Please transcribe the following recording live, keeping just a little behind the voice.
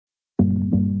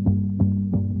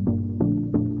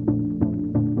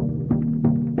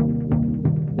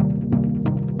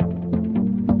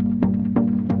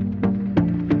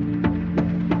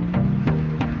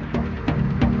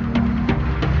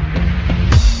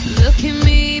at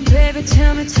me, baby,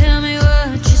 tell me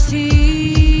what you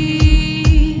see.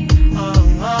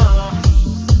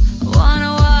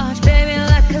 Wanna watch, baby,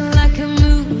 like a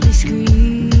movie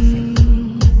screen.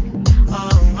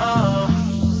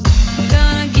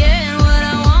 Gonna get what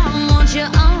I want you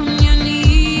on your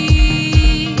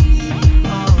knees.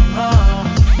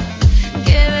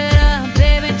 Give it up,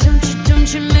 baby,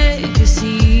 don't you make a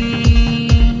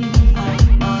scene.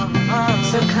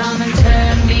 So come and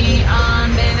turn me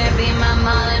on, baby, be my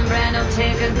Marlon Brando.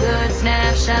 Take a good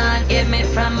snapshot, get me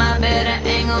from my better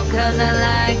angle, cause I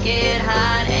like it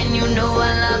hot. And you know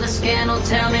I love a scandal,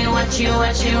 tell me what you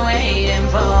waiting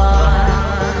for.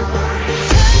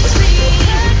 Touch me,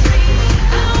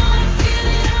 I wanna feel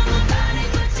it on my body,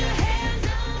 put your hands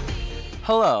on me.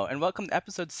 Hello, and welcome to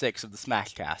episode 6 of the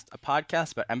Smashcast, a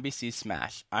podcast about NBC's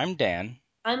Smash. I'm Dan,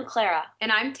 I'm Clara.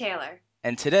 And I'm Taylor.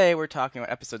 and today we're talking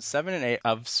about episodes 7 and 8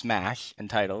 of Smash,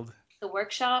 entitled... The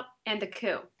Workshop. And the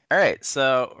coup. Alright,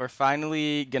 so we're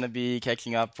finally gonna be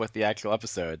catching up with the actual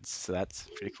episodes, so that's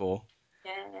pretty cool.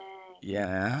 Yay.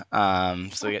 Yeah,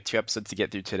 so we got 2 episodes to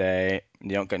get through today. You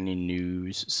don't get any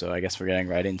news, so I guess we're getting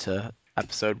right into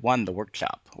episode 1, The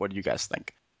Workshop. What do you guys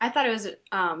think? I thought it was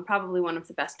probably one of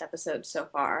the best episodes so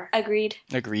far. Agreed.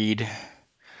 Agreed.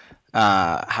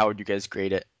 How would you guys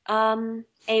grade it? A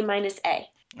minus A.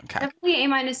 Okay. Definitely A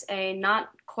minus A, not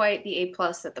quite the A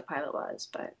plus that the pilot was,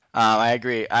 but I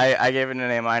agree. I gave it an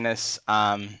A minus.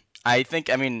 I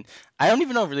mean, I don't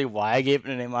even know really why I gave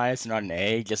it an A minus and not an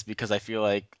A, just because I feel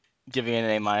like giving it an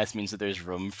A minus means that there's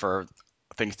room for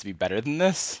things to be better than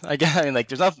this. I guess. I mean, like,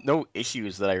 there's no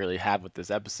issues that I really have with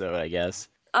this episode, I guess.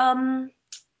 I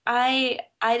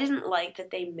didn't like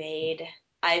that they made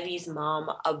Ivy's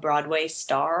mom a Broadway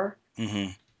star.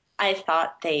 Mm-hmm. I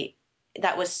thought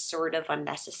that was sort of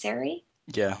unnecessary.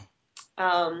 Yeah.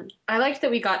 I liked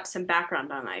that we got some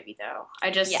background on Ivy though.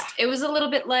 Yeah. It was a little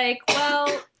bit like,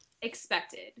 well,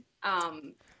 expected.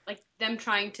 Like them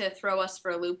trying to throw us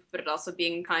for a loop, but it also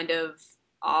being kind of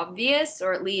obvious,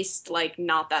 or at least like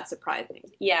not that surprising.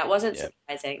 Yeah, it wasn't Yeah.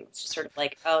 surprising. It's just sort of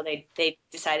like, oh, they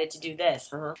decided to do this,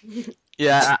 huh?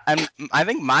 Yeah, I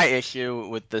think my issue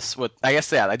with this, I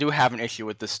guess, yeah, I do have an issue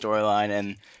with this storyline,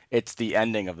 and it's the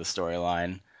ending of the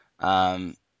storyline.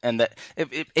 And that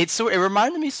it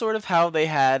reminded me sort of how they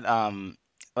had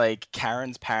like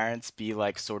Karen's parents be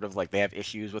like sort of like they have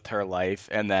issues with her life,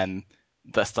 and then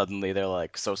suddenly they're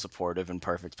like so supportive and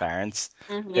perfect parents.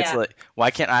 It's Yeah. like,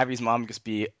 why can't Ivy's mom just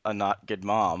be a not good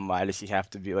mom? Why does she have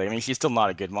to be like? I mean, she's still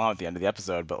not a good mom at the end of the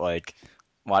episode, but like,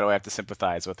 why do I have to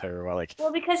sympathize with her? Or like,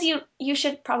 Well, because you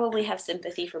should probably have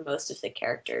sympathy for most of the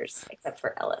characters except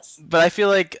for Ellis. but I feel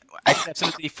like I can have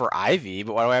sympathy for Ivy,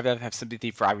 but why do I have to have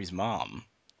sympathy for Ivy's mom?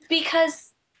 Because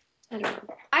I don't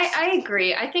know. I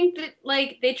agree. I think that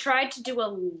like they tried to do a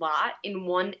lot in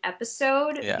one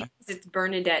episode Yeah. because it's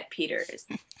Bernadette Peters.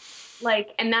 Like,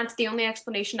 and that's the only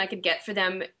explanation I could get for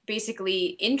them basically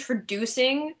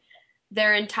introducing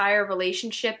their entire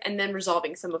relationship and then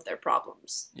resolving some of their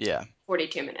problems. Yeah.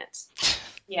 42 minutes.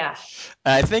 Yeah.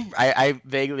 I think I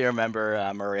vaguely remember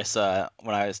Marissa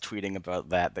when I was tweeting about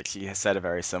that she has said a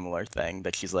very similar thing.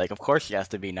 That she's like, of course she has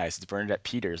to be nice. It's Bernadette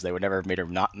Peters. They would never have made her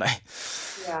not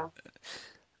nice. Yeah.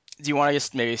 Do you want to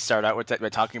just maybe start out with that by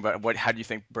talking about how do you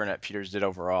think Bernadette Peters did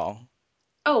overall?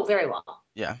 Oh, very well.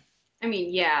 Yeah. I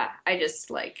mean, yeah, I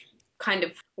just like kind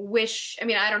of wish, I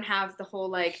mean, I don't have the whole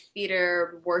like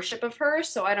theater worship of her,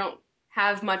 so I don't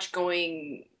have much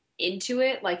going into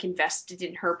it, like invested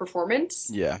in her performance.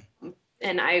 Yeah.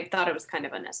 And I thought it was kind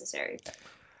of unnecessary.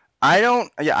 I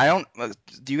don't. Yeah, I don't.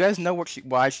 Do you guys know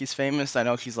why she's famous? I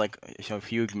know she's like a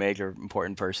huge, major,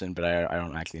 important person, but I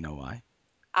don't actually know why.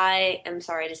 I am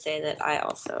sorry to say that I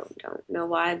also don't know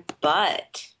why,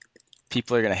 but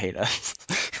People are gonna hate us.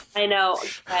 I know,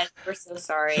 guys, we're so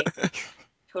sorry.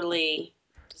 Totally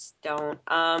just don't.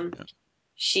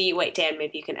 Wait, Dan,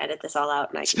 maybe you can edit this all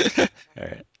out and I can. All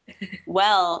right.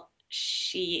 Well,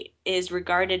 she is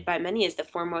regarded by many as the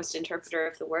foremost interpreter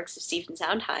of the works of Stephen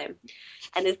Sondheim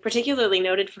and is particularly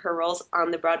noted for her roles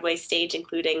on the Broadway stage,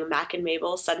 including Mac and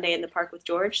Mabel, Sunday in the Park with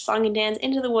George, Song and Dance,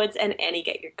 Into the Woods, and Annie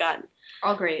Get Your Gun.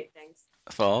 All great things.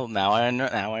 Well, now I know.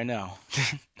 Now I know.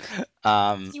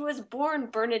 She was born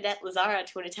Bernadette Lazara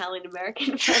to an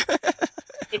Italian-American family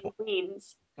in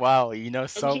Queens, Wow, you know and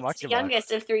so she's much the about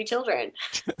youngest of 3 children.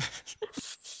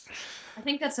 I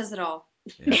think that says it all.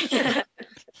 it.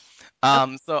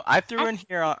 So I threw in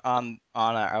here on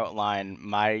our outline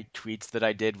my tweets that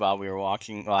I did while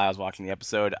I was watching the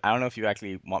episode. I don't know if you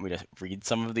actually want me to read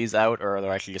some of these out, or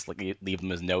I actually just like leave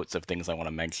them as notes of things I want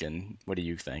to mention. What do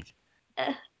you think?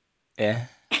 Eh. Yeah.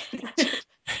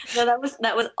 No, that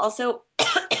was also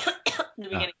the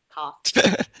beginning Cough.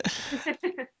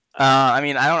 I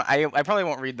mean, I probably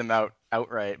won't read them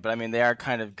outright, but I mean, they are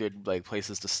kind of good like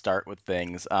places to start with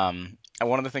things. And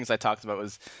one of the things I talked about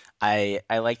was I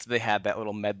liked they had that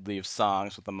little medley of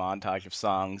songs with the montage of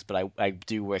songs, but I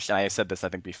do wish, and I said this I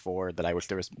think before, that I wish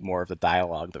there was more of the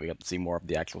dialogue, that we got to see more of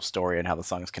the actual story and how the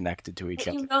songs connected to each But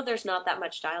other. you know there's not that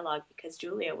much dialogue because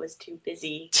Julia was too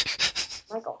busy.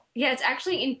 Michael. Yeah, it's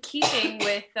actually in keeping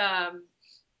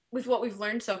with what we've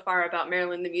learned so far about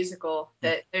Marilyn the musical,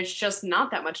 that there's just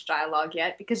not that much dialogue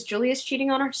yet because Julia's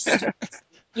cheating on her sister.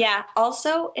 Yeah,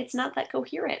 also, it's not that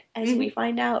coherent, as we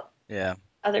find out. Yeah.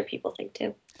 Other people think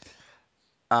too.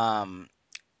 And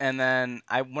then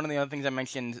one of the other things I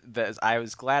mentioned that is I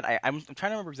was glad I'm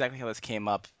trying to remember exactly how this came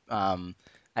up. I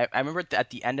remember at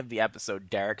the end of the episode,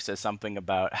 Derek says something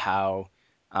about how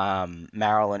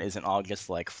Marilyn isn't all just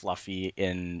like fluffy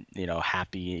and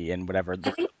happy and whatever.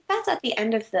 I think that's at the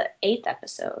end of the 8th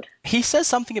episode. He says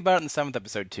something about it in the 7th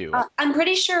episode too. I'm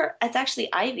pretty sure it's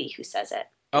actually Ivy who says it.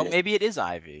 Oh, maybe it is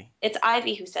Ivy. It's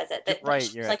Ivy who says it. That Right,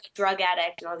 she's you're like a drug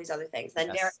addict and all these other things. Then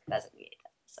Yes. Derek says it in the 8th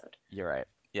episode. You're right.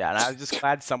 Yeah, and I was just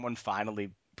glad someone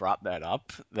finally brought that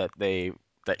up, that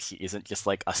she isn't just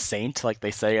like a saint like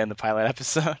they say in the pilot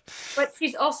episode. But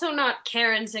she's also not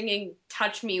Karen singing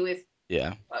 "Touch Me" with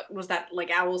Yeah. was that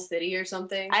like Owl City or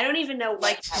something? I don't even know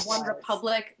Like what One was.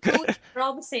 Republic. They're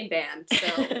all the same band,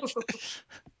 so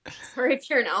sorry if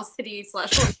you're an Owl City / One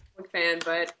Republic fan,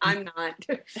 but I'm not.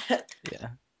 Yeah.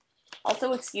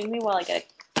 Also, excuse me while I get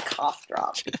a cough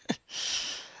drop.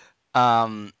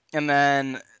 And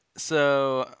then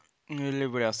so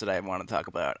what else did I want to talk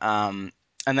about? And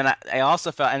then I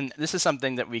also felt, and this is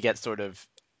something that we get sort of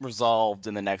resolved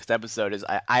in the next episode, is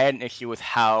I had an issue with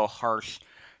how harsh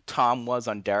Tom was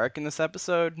on Derek in this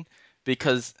episode.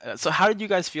 Because so how did you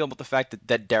guys feel about the fact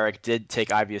that Derek did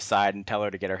take Ivy aside and tell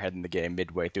her to get her head in the game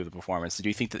midway through the performance? Do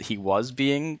you think that he was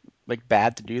being like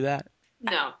bad to do that?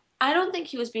 No. I don't think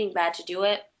he was being bad to do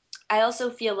it. I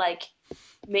also feel like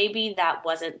maybe that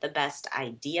wasn't the best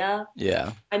idea.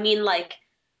 Yeah. I mean, like,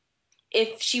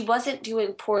 if she wasn't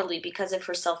doing poorly because of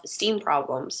her self-esteem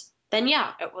problems, then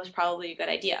yeah, it was probably a good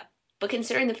idea. But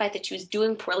considering the fact that she was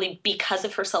doing poorly because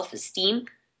of her self-esteem,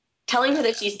 telling her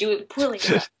that she's doing poorly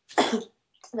is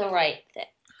the right thing.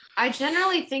 I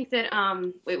generally think that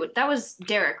that was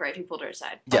Derek, right, who pulled her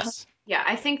aside? Yes. Yeah,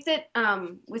 I think that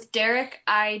with Derek,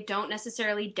 I don't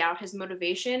necessarily doubt his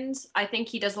motivations. I think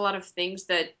he does a lot of things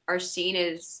that are seen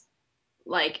as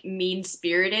like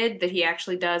mean-spirited that he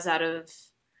actually does out of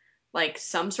like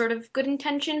some sort of good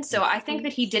intention. So I think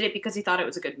that he did it because he thought it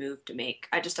was a good move to make.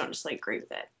 I just don't necessarily agree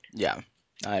with it. Yeah,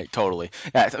 I totally.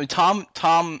 Yeah, I mean,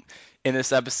 Tom in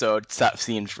this episode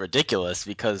seems ridiculous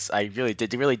because it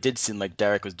really did seem like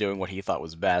Derek was doing what he thought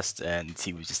was best, and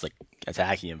he was just like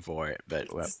attacking him for it.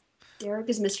 But well. Derek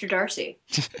is Mr. Darcy.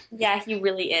 Yeah, he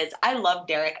really is. I love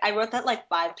Derek. I wrote that like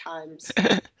 5 times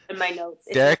in my notes.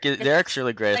 Derek's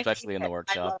really great, especially in the I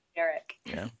workshop. love Derek.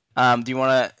 Yeah. Do you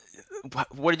want to?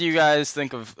 What did you guys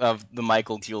think of the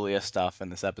Michael Julia stuff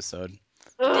in this episode?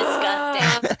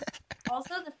 Disgusting.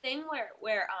 Also, the thing where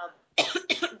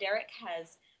Derek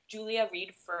has Julia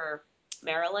read for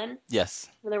Marilyn. Yes.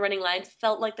 When they're running lines,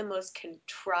 felt like the most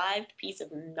contrived piece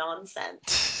of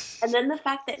nonsense. And then the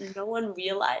fact that no one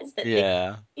realized that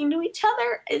they knew each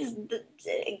other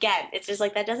again, it's just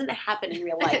like that doesn't happen in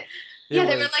real life. Yeah,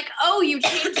 they were like, "Oh, you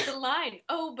changed the line.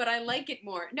 Oh, but I like it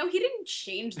more." No, he didn't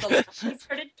change the line. He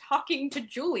started talking to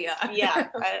Julia. Yeah.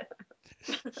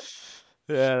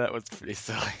 Yeah, that was pretty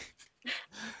silly.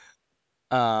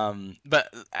 But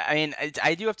I mean,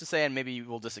 I do have to say, and maybe you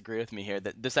will disagree with me here,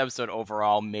 that this episode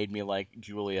overall made me like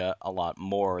Julia a lot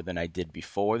more than I did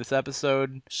before this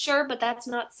episode. Sure, but that's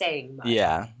not saying much.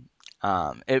 Yeah.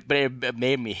 It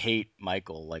made me hate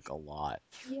Michael like a lot.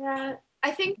 Yeah. I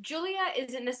think Julia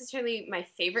isn't necessarily my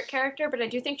favorite character, but I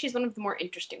do think she's one of the more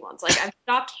interesting ones. Like I've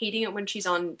stopped hating it when she's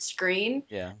on screen.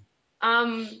 Yeah.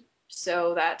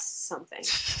 So that's something.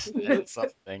 That's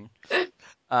something.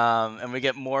 And we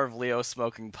get more of Leo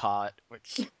smoking pot,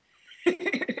 which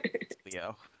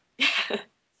Leo.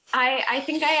 I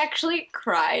think I actually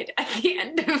cried at the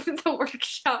end of the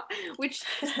workshop, which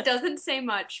doesn't say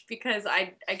much because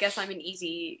I guess I'm an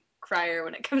easy crier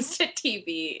when it comes to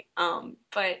TV.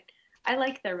 But I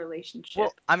like their relationship.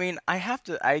 Well, I mean, I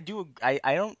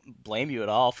don't blame you at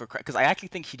all because I actually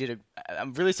think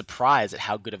I'm really surprised at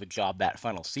how good of a job that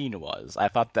final scene was. I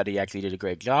thought that he actually did a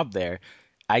great job there.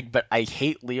 But I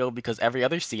hate Leo because every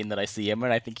other scene that I see him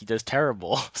in, I think he does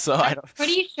terrible. So I I'm don't.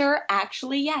 pretty sure,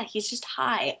 actually, yeah, he's just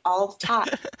high all the time.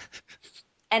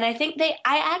 And I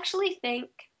actually think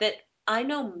that I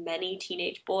know many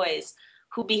teenage boys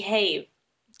who behave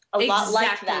a lot like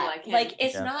Exactly that. like him. Like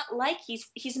it's Yeah. not like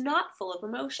he's not full of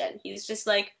emotion. He's just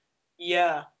like,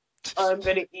 yeah, I'm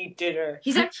gonna eat dinner.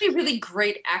 He's actually a really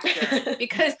great actor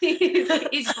because he's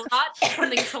brought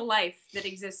something to life that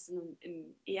exists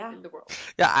Yeah. in the world.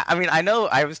 Yeah, I mean, I know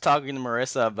I was talking to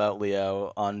Marissa about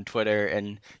Leo on Twitter,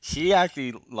 and she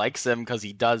actually likes him because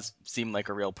he does seem like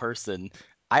a real person.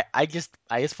 I just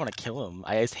want to kill him.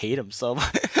 I just hate him so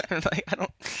much.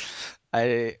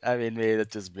 Like, I mean, maybe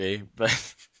that's just me,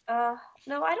 but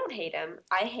No, I don't hate him.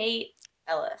 I hate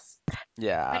Ellis. I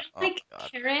yeah. don't Oh like my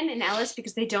God. Karen and Alice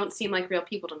because they don't seem like real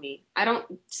people to me. I don't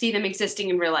see them existing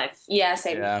in real life. Yeah,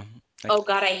 same. Yeah. Like, Oh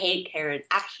God, I hate Karen.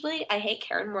 Actually, I hate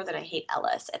Karen more than I hate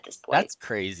Ellis at this point. that's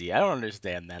crazy. I don't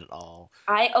understand that at all.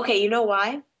 Okay, you know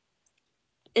why?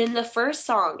 In the first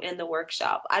song in the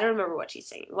workshop, I don't remember what she's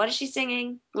singing. What is she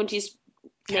singing when she's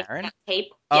making Karen? that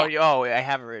tape? Oh, Yeah. I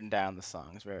have it written down the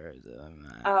songs. Where is it?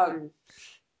 Um,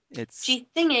 It's she's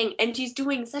singing and she's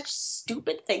doing such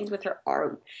stupid things with her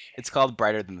arm. it's called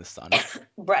Brighter Than the Sun.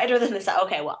 Brighter than the sun.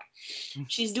 Okay, well,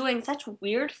 she's doing such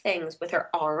weird things with her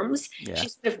arms. Yeah.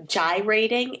 She's sort of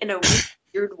gyrating in a really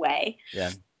weird way.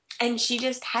 Yeah. And she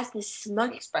just has this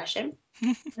smug expression.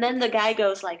 And then the guy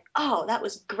goes like, "Oh, that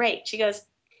was great." She goes,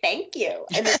 "Thank you,"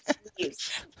 and then she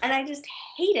leaves. And I just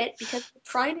hate it because we're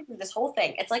trying to do this whole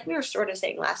thing. It's like we were sort of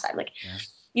saying last time, like Yeah.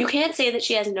 you can't say that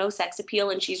she has no sex appeal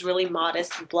and she's really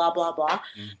modest and blah blah blah,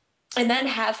 Mm. and then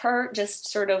have her just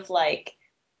sort of like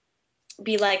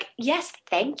be like, "Yes,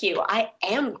 thank you, I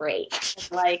am great."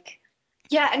 Like,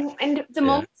 Yeah, and the Yeah.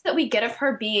 moments that we get of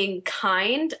her being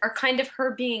kind are kind of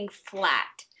her being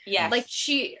flat. yes, Like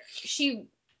she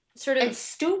sort and of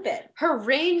stupid. her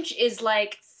range is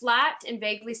like flat and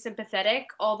vaguely sympathetic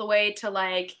all the way to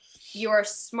like you're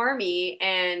smarmy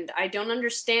and I don't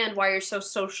understand why you're so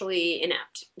socially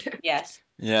inept. Yes,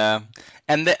 Yeah.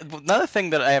 And another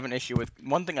thing that I have an issue with,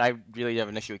 one thing I really have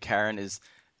an issue with Karen is,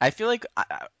 I feel like,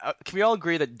 can we all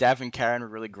agree that Dev and Karen were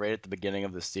really great at the beginning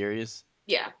of the series?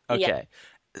 Yeah. yeah, Okay.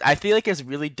 I feel like it's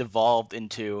really devolved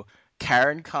into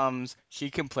Karen comes, she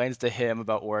complains to him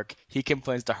about work, he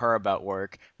complains to her about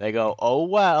work, they go, oh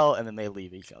well, and then they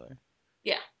leave each other.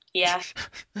 Yeah. yeah,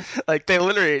 Like, they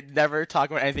literally never talk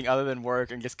about anything other than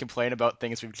work and just complain about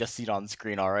things we've just seen on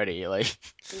screen already. Like,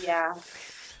 yeah.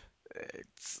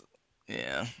 it's,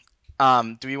 yeah.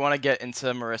 Do we want to get into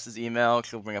Marissa's email?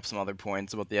 She'll bring up some other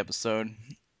points about the episode.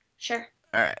 Sure.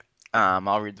 All right.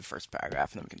 I'll read the first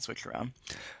paragraph and then we can switch around.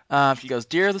 She goes,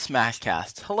 Dear the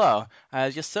Smashcast, hello. I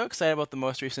was just so excited about the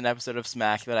most recent episode of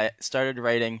Smash that I started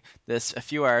writing this a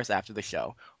few hours after the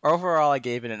show. Overall, I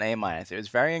gave it an A minus. It was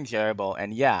very enjoyable,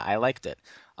 and yeah, I liked it.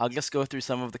 I'll just go through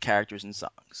some of the characters and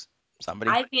songs.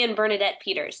 Somebody? Ivy and Bernadette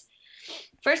Peters.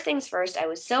 First things first, I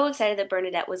was so excited that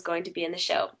Bernadette was going to be in the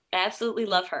show. I absolutely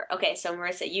love her. Okay, so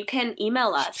Marissa, you can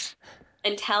email us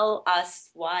and tell us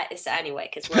why. So anyway,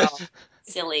 because we're all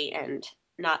silly and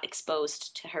not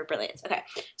exposed to her brilliance. Okay,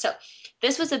 so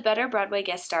this was a better Broadway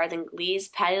guest star than Glee's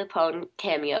Patty LuPone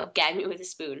cameo, Gag Me with a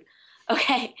Spoon.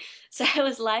 Okay, so I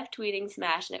was live tweeting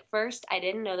Smash, and at first I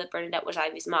didn't know that Bernadette was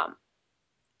Ivy's mom.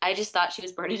 I just thought she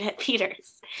was Bernadette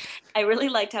Peters. I really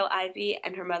liked how Ivy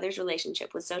and her mother's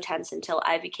relationship was so tense until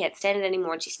Ivy can't stand it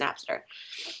anymore and she snaps at her.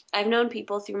 I've known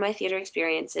people through my theater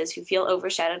experiences who feel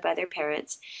overshadowed by their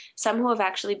parents, some who have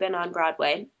actually been on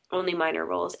Broadway, only minor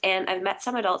roles, and I've met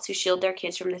some adults who shield their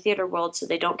kids from the theater world so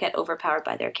they don't get overpowered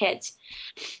by their kids.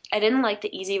 I didn't like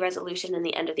the easy resolution in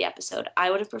the end of the episode. I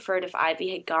would have preferred if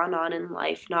Ivy had gone on in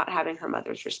life not having her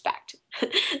mother's respect.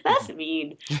 That's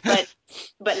mean.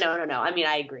 But no, no, no. I mean,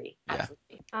 I agree. Yeah.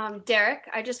 Absolutely. Derek,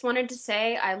 I just wanted to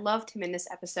say I loved him in this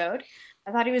episode.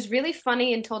 I thought he was really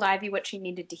funny and told Ivy what she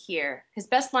needed to hear. His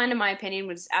best line, in my opinion,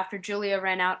 was after Julia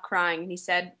ran out crying and he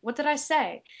said, "What did I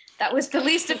say?" That was the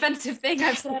least offensive thing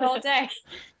I've said all day.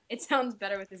 It sounds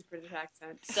better with his British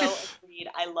accent. So agreed.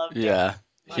 I love Derek. Yeah,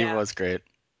 he Yeah. was great.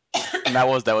 And that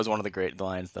was one of the great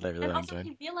lines that I really And also,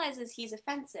 enjoyed. he realizes he's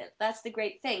offensive. That's the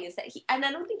great thing, is that and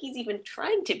I don't think he's even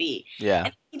trying to be. Yeah.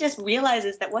 And he just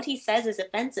realizes that what he says is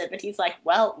offensive, and he's like,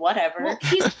 well, whatever. Well,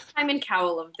 he's the Simon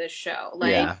Cowell of this show.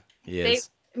 Like Yeah, he they is.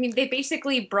 I mean, they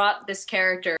basically brought this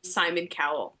character Simon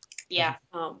Cowell. Yeah.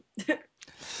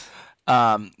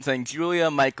 Saying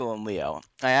Julia, Michael, and Leo.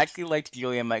 I actually liked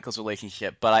Julia and Michael's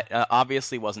relationship, but I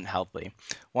obviously wasn't healthy.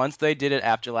 Once they did it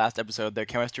after last episode, their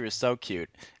chemistry was so cute,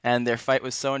 and their fight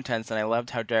was so intense, and I loved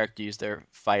how Derek used their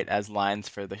fight as lines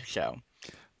for the show.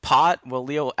 Pot, will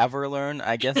Leo ever learn?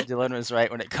 I guess Dylan was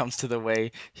right when it comes to the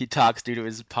way he talks due to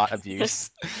his pot abuse.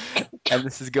 And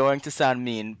this is going to sound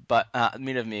mean, but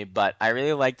mean of me, but I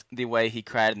really liked the way he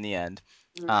cried in the end.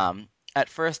 Mm. Um, at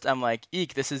first I'm like,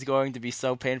 eek, this is going to be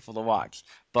so painful to watch.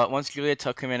 But once Julia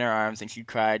took him in her arms and she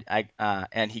cried,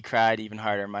 and he cried even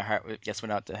harder, my heart just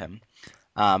went out to him.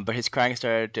 But his crying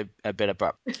started to a bit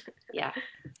abrupt. Yeah.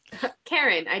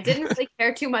 Karen, I didn't really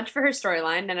care too much for her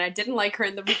storyline, and I didn't like her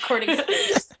in the recording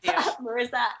studio.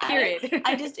 Marissa, Period.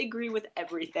 I just agree with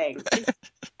everything. Just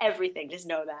everything. Just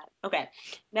know that. Okay.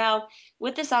 Now,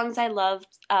 with the songs I loved,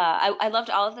 I loved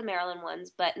all of the Marilyn ones,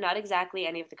 but not exactly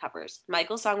any of the covers.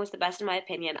 Michael's song was the best in my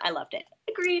opinion. I loved it.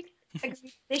 Agreed. Agreed.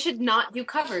 They should not do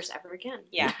covers ever again.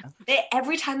 Yeah.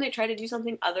 Every time they try to do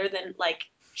something other than like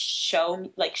show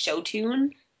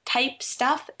tune type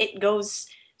stuff, it goes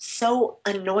so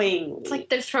annoyingly. It's like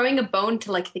they're throwing a bone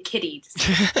to like the kiddies.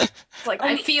 It's like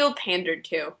I feel pandered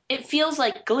to. It feels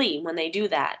like Glee when they do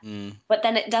that, but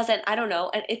then it doesn't. I don't know,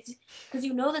 and it's because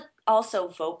you know that also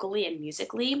vocally and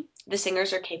musically, the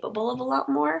singers are capable of a lot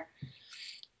more.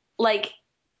 Like,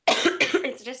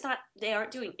 it's just not. They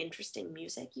aren't doing interesting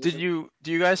music. Do Usually.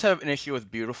 you guys have an issue with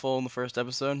Beautiful in the first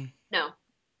episode? No.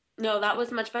 No, that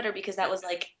was much better because that was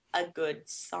like a good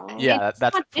song. Yeah, It's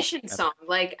that's an audition song.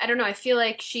 Like, I don't know, I feel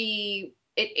like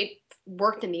it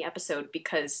worked in the episode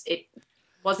because it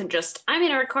wasn't just I'm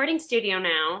in a recording studio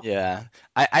now. Yeah,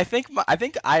 I think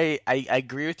I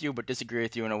agree with you, but disagree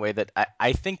with you in a way that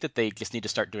I think that they just need to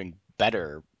start doing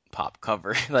better pop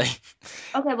cover. Like,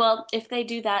 Okay, well, if they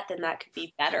do that, then that could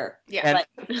be better. Yeah.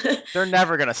 and But they're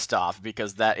never gonna stop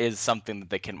because that is something that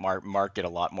they can market a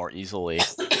lot more easily.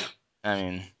 I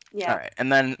mean, all yeah, right. And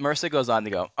then Mercer goes on to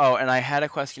go, oh, and I had a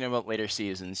question about later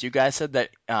seasons. You guys said that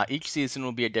each season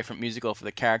will be a different musical for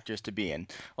the characters to be in.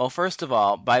 Well, first of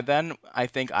all, by then, I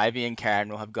think Ivy and Karen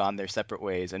will have gone their separate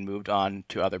ways and moved on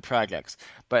to other projects.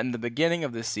 But in the beginning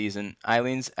of this season,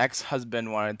 Eileen's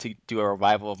ex-husband wanted to do a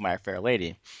revival of My Fair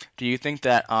Lady. Do you think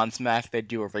that on Smack they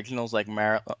do originals like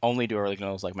only do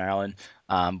originals like Marilyn,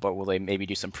 but will they maybe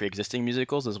do some pre-existing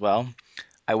musicals as well?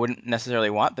 I wouldn't necessarily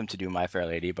want them to do My Fair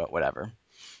Lady, but whatever.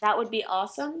 that would be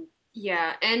awesome.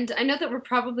 Yeah, and I know that we're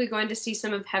probably going to see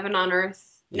some of Heaven on Earth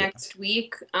Yeah. next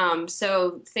week.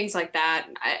 So things like that.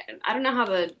 I don't know how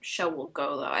the show will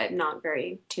go though. I'm not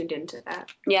very tuned into that.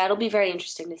 Yeah, it'll be very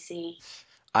interesting to see.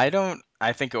 I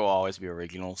think it will always be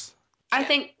originals. I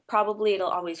think probably it'll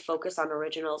always focus on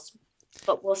originals,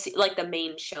 but we'll see. Like the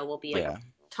main show will be Yeah.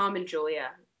 Tom and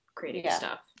Julia creating Yeah.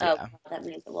 stuff. Oh, Yeah. that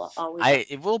means it will always.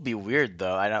 It will be weird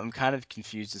though. I'm kind of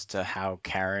confused as to how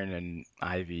Karen and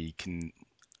Ivy can,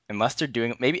 unless they're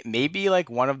doing maybe like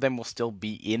one of them will still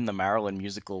be in the Marilyn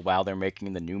musical while they're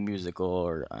making the new musical,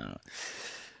 or I don't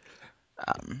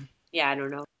know. Yeah, I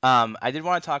don't know. I did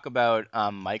want to talk about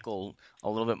Michael a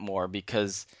little bit more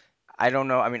because I don't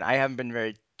know. I mean, I haven't been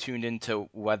very tuned into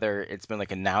whether it's been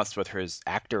like announced whether his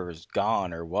actor is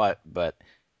gone or what, but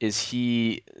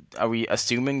are we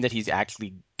assuming that he's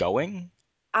actually going?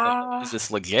 Like, Uh, is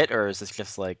this legit or is this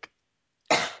just like,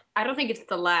 I don't think it's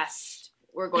the last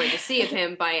we're going to see of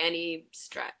him by any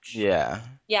stretch. yeah.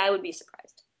 yeah, I would be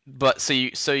surprised. But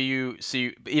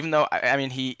even though I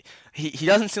mean he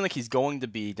doesn't seem like he's going to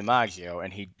be DiMaggio,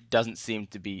 and he doesn't seem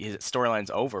to be, his storyline's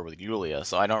over with Julia,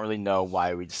 so I don't really know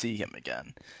why we'd see him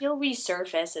again. He'll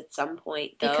resurface at some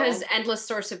point, though. Because endless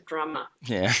source of drama.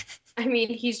 Yeah. I mean,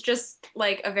 he's just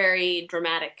like a very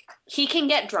dramatic. He can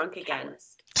get drunk again.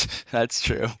 That's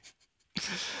true.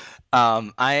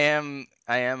 I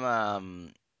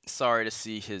am sorry to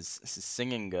see his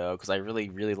singing go because I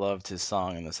really loved his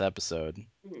song in this episode.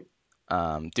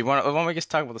 Mhm. Do you want to just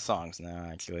talk about the songs now?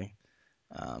 Actually,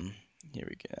 um, here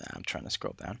we go. I'm trying to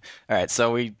scroll down. All right,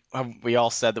 so we all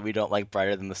said that we don't like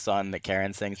 "Brighter Than the Sun" that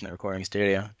Karen sings in the recording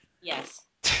studio. Yes.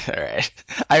 All right.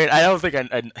 I mean, I don't think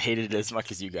I hated it as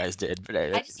much as you guys did, but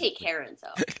I just hate Karen,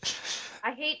 though.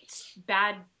 I hate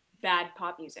bad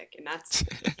pop music, and that's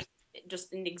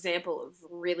just an example of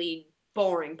really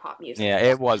boring pop music. Yeah,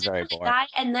 it was very boring.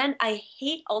 And then I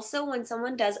hate also when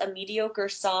someone does a mediocre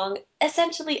song,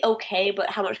 essentially okay, but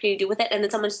how much can you do with it? And then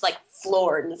someone's just like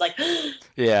floored and is like,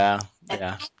 Yeah,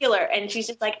 yeah. spectacular. And she's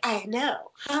just like, I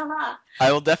know. Ha ha.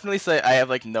 I will definitely say I have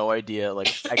like no idea.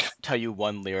 Like I can tell you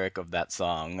one lyric of that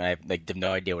song. I like have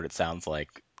no idea what it sounds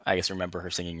like. I just remember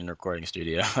her singing in a recording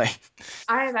studio. Like,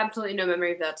 I have absolutely no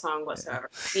memory of that song whatsoever.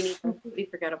 Me neither. Completely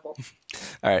forgettable.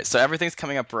 all right, so everything's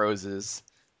coming up roses.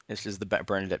 It's just the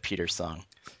Bernadette Peters song.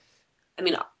 I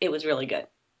mean, it was really good.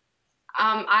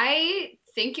 I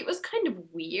think it was kind of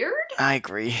weird I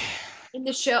agree. in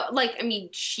the show. Like, I mean,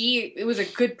 it was a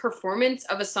good performance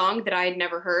of a song that I had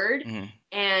never heard, Hmm.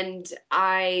 and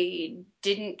I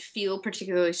didn't feel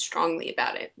particularly strongly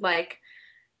about it. Like,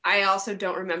 I also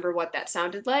don't remember what that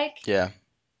sounded like. Yeah.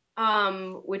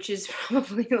 which is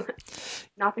probably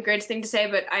not the greatest thing to say,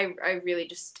 but I really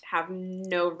just have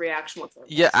no reaction whatsoever.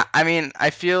 Yeah, I mean, I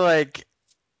feel like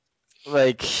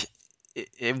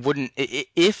it wouldn't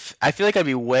if I feel like I'd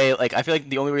be way like I feel like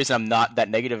the only reason I'm not that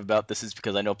negative about this is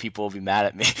because I know people will be mad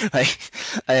at me.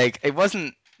 like it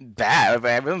wasn't bad.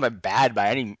 It wasn't bad by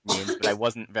any means, but it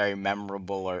wasn't very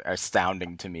memorable or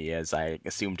astounding to me as I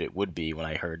assumed it would be when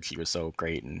I heard she was so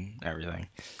great and everything.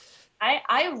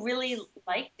 I really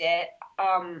liked it.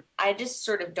 I just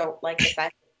sort of don't like the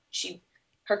fact that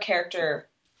her character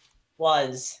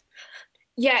was.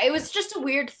 Yeah, it was just a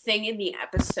weird thing in the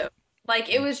episode. Like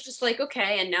it was just like,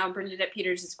 okay, and now Bernadette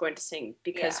Peters is going to sing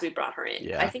because Yeah. we brought her in.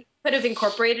 Yeah. I think could have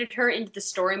incorporated her into the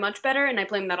story much better, and I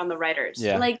blame that on the writers.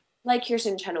 Yeah. Like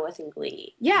Kirsten Chenoweth in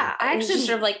Glee. Yeah, I It was actually just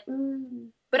sort of like,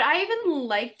 but I even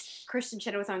liked Kristen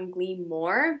Chenoweth on Glee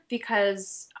more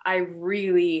because I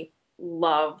really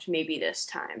loved Maybe This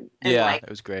Time. And Yeah, like it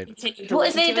was great. continued to well,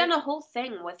 if listen they to had done it. a whole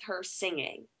thing with her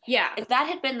singing, Yeah. if that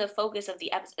had been the focus of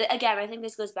the episode, again, I think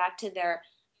this goes back to their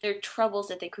troubles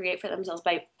that they create for themselves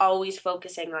by always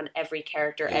focusing on every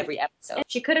character, every episode. And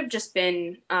she could have just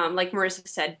been, like Marissa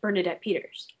said, Bernadette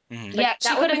Peters. Mhm. Yeah,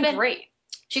 that would have been great.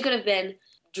 She could have been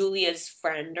Julia's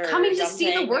friend or Coming to see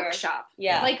the something, or- workshop.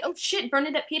 Yeah. Like, oh shit,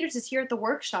 Bernadette Peters is here at the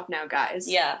workshop now, guys.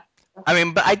 Yeah. I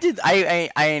mean, but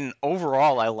I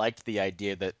overall I liked the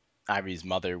idea that Ivy's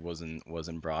mother was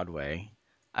in Broadway.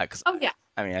 'Cause Oh yeah,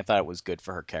 I mean, I thought it was good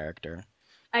for her character.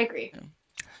 I agree.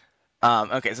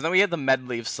 Okay, so then we had the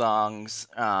medley of songs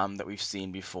that we've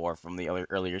seen before from the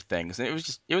earlier things, and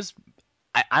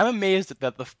I'm amazed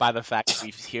by the fact that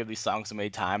we hear these songs so many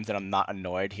times that I'm not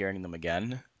annoyed hearing them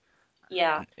again.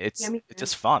 Yeah. It's Yeah, me it's too.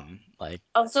 just fun. Like,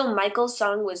 Also, Michael's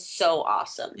song was so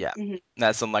awesome. yeah, Mhm.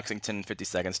 that's on Lexington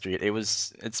 52nd Street.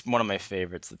 It's one of my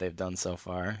favorites that they've done so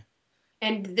far.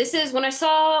 And this is when I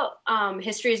saw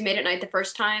History is Made at Night the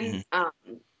first time.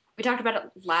 We talked about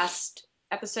it last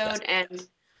episode, and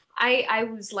I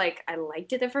was like, I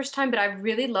liked it the first time, but I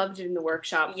really loved it in the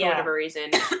workshop for whatever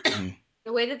reason. Mhm.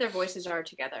 The way that their voices are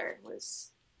together was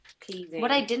pleasing.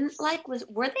 What I didn't like was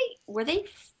were they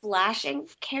flashing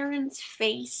Karen's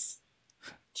face?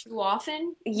 Too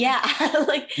often? Yeah,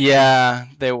 like Yeah,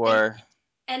 they were.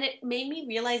 and it made me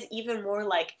realize even more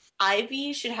like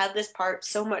Ivy should have this part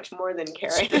so much more than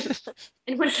Karen.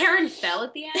 And when Karen fell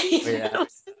at the end, It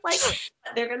was just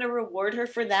like they're gonna reward her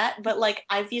for that, but like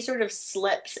Ivy sort of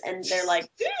slips and they're like,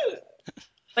 "Ew."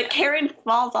 But Karen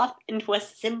falls off into a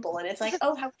cymbal, and it's like,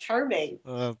 oh, how charming.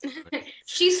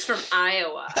 she's from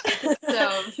Iowa,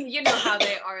 so you know how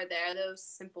they are there. Those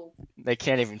simple. They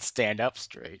can't even stand up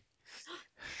straight.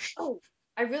 Oh,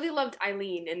 I really loved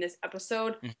Eileen in this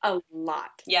episode a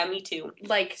lot. Yeah, me too.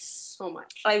 Like so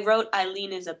much. I wrote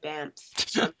Eileen is a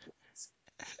bamf.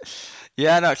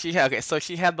 Yeah, no, okay, so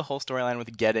she had the whole storyline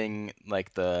with getting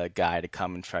like the guy to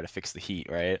come and try to fix the heat,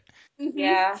 right?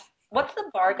 Yeah. What's the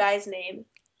bar guy's name?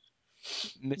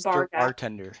 Mr. Bar guy.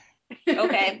 Bartender.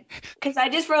 Okay. Because I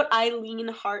just wrote Eileen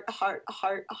heart bar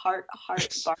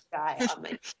guy on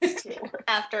my list too.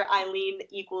 After Eileen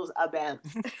equals a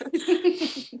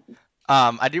bamf.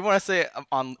 I do want to say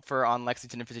on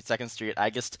Lexington and 52nd Street, I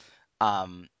just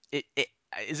it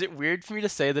is it weird for me to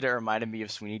say that it reminded me of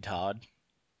Sweeney Todd?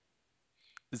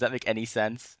 Does that make any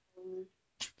sense?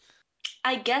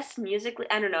 I guess musically,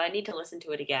 I don't know. I need to listen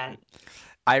to it again.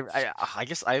 I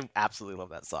guess I absolutely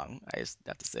love that song. I just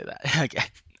have to say that again.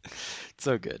 It's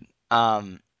so good.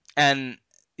 And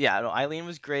yeah, no, Eileen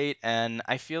was great, and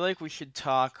I feel like we should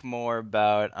talk more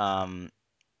about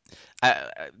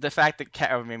the fact that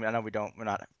Karen, I mean, I know we're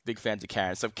not big fans of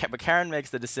Karen. So, but Karen makes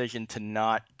the decision to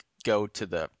not go to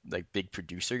the like big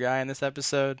producer guy in this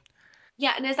episode.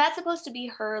 Yeah, and is that supposed to be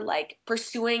her like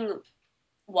pursuing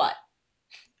what?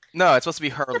 No, it's supposed to be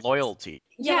her loyalty.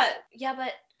 Yeah,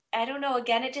 but I don't know.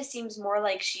 Again, it just seems more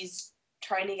like she's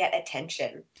trying to get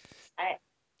attention. I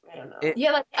don't know.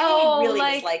 Yeah, like, I really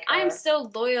like dislike her. I'm so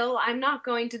loyal. I'm not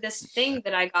going to this thing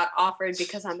that I got offered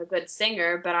because I'm a good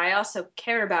singer, but I also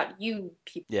care about you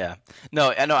people. Yeah.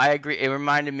 No, I know, I agree. It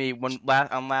reminded me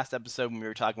on last episode when we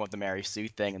were talking about the Mary Sue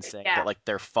thing and saying that like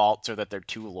their faults or that they're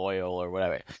too loyal or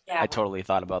whatever. Yeah. I totally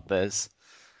thought about this.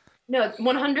 No,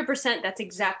 100%. That's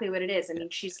exactly what it is. I mean,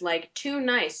 she's like too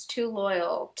nice, too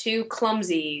loyal, too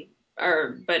clumsy,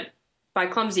 but by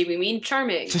clumsy we mean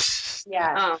charming.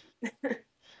 Yeah.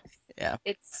 Yeah.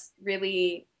 It's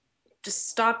really just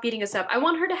stop beating us up. I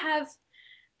want her to have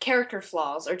character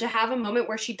flaws or to have a moment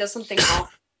where she does something awful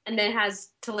and then has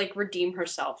to like redeem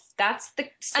herself. That's the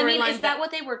storyline. I mean, is that what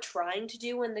they were trying to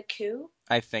do in the coup?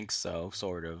 I think so,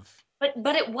 sort of.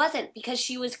 But it wasn't because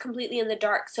she was completely in the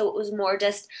dark. So it was more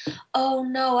just, oh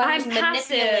no, I was I'm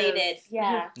passive. manipulated.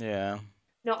 Yeah. Yeah.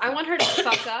 No, I want her to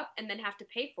fuck up and then have to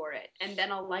pay for it, and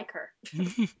then I'll like her.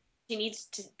 She needs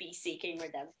to be seeking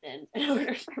redemption in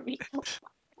order for me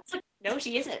to. No,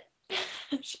 she isn't.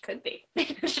 She could be.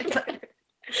 Sorry.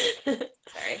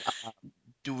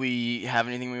 Do we have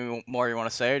anything more you want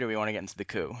to say, or do we want to get into the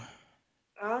coup?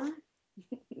 Um,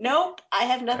 nope. I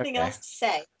have nothing Okay. else to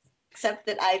say except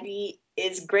that Ivy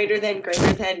is greater than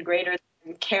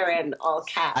Karen, all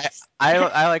caps. I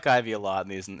like Ivy a lot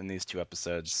in these 2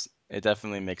 episodes. It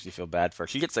definitely makes me feel bad for her.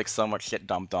 She gets like so much shit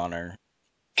dumped on her.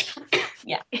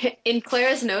 Yeah. In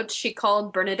Claire's notes, she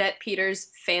called Bernadette Peters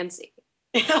fancy.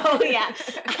 Oh yeah.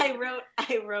 I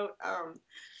wrote.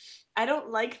 I don't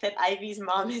like that Ivy's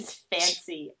mom is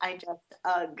fancy. I just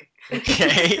ugh.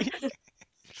 Okay.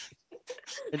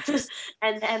 Interesting.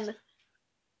 And then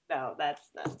no, that's.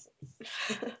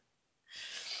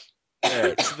 All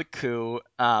right, so the coup.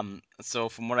 So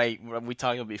from what we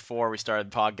talked about before we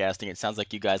started podcasting, it sounds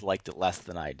like you guys liked it less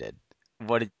than I did.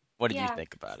 What did you Yeah.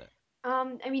 think about it?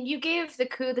 I mean, you gave the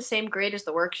coup the same grade as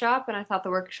the workshop, and I thought the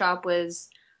workshop was,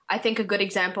 I think, a good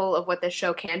example of what this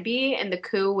show can be, and the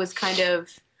coup was kind of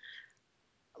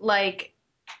like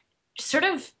sort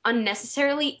of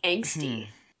unnecessarily angsty.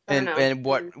 I don't know. And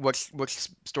what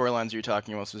storylines are you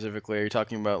talking about specifically? Are you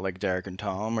talking about like Derek and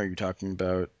Tom? Or are you talking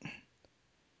about?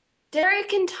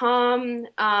 Derek and Tom,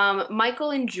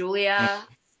 Michael and Mm, Julia,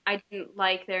 I didn't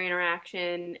like their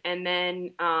interaction, and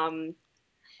then I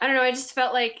don't know, I just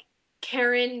felt like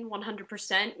Karen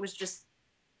 100% was just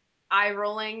eye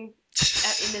rolling in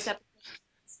this episode.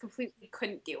 Completely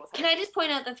couldn't deal with her. Can I just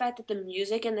point out the fact that the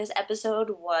music in this episode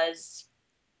was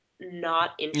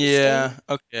not Yeah. interesting?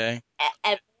 Okay.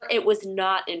 Ever. It was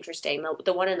not interesting.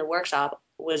 The one in the workshop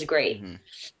was great. Hmm.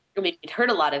 I mean, we'd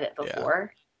heard a lot of it Yeah.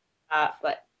 before,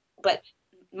 but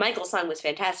Michael's song was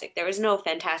fantastic. There was no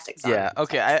fantastic song in Yeah. this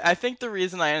Okay. episode. I think the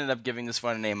reason I ended up giving this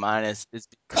one an A minus is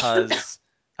because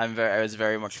I was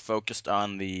very much focused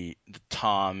on the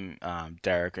Tom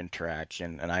Derek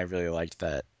interaction, and I really liked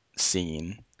that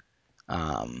scene.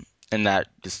 And that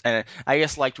just and I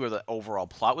just liked where the overall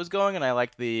plot was going, and I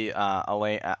liked Eileen.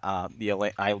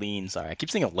 Sorry, I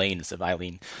keep saying Elaine instead of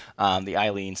Eileen. The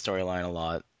Eileen storyline a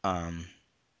lot.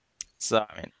 So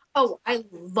I mean, Oh, I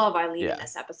love Eileen in yeah,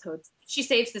 this episode. She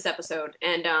saves this episode,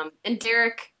 and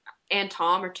Derek and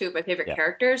Tom are two of my favorite yeah.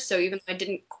 characters. So even though I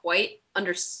didn't quite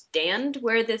understand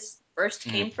where this first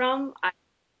Mhm. came from, I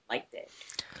liked it.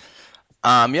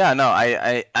 Yeah, no,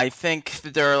 I think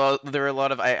that there are a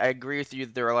lot of I agree with you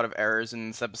that there are a lot of errors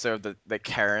in this episode that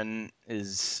Karen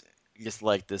is just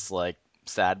like this like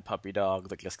sad puppy dog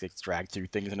that just gets dragged through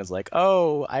things and is like,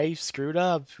 oh, I screwed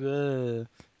up, and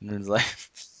it's like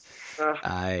Ugh.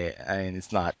 I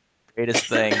it's not the greatest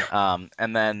thing.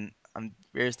 And then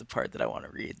here's the part that I want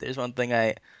to read. There's one thing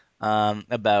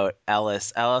about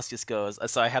Alice. Alice just goes.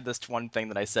 So I had this one thing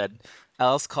that I said.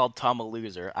 Alice called Tom a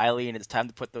loser. Eileen, it's time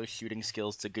to put those shooting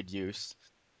skills to good use.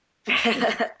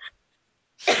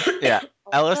 Yeah,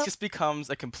 Alice Also, just becomes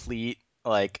a complete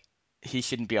like he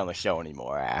shouldn't be on the show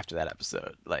anymore after that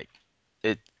episode. Like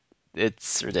it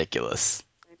it's ridiculous.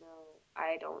 I know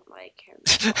I don't like him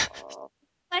at all.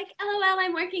 Like, LOL,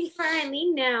 I'm working for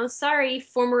Eileen now. Sorry,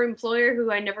 former employer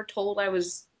who I never told I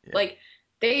was Yeah. like.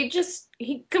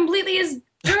 He completely is.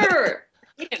 Grr.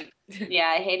 Hate him. Yeah,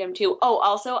 I hate him too. Oh,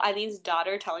 also Eileen's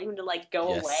daughter telling him to like go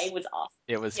away Yes. was awesome.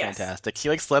 It was Yes. fantastic. She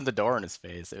like slammed the door in his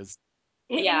face. It was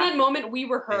In Yeah. that moment, we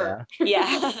were her. yeah.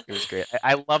 Yeah. It was great.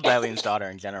 I loved Eileen's daughter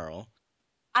in general.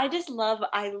 I just love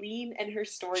Eileen and her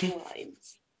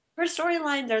storylines. Her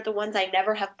storylines are the ones I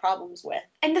never have problems with.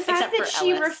 And the fact Except that for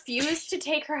she Ellis. refused to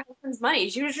take her husband's money.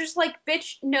 She was just like,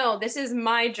 bitch, no, this is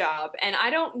my job, and I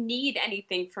don't need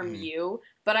anything from Mhm. you,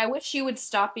 but I wish you would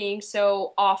stop being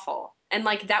so awful. And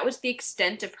like that was the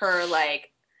extent of her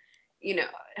like,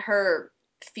 her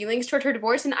feelings toward her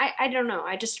divorce. And I don't know.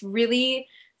 I just really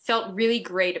felt really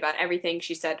great about everything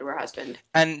she said to her husband.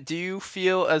 And do you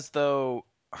feel as though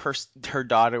her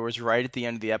daughter was right at the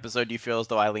end of the episode? Do you feel as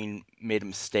though Eileen made a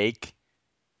mistake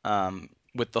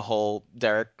with the whole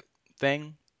Derek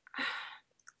thing?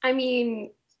 I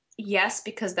mean, yes,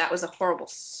 because that was a horrible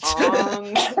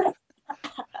song.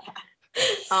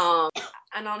 Um,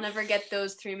 and I'll never get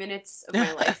those 3 minutes of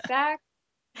my life back.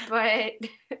 But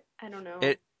I don't know.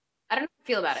 It I don't know how I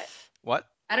feel about it. what?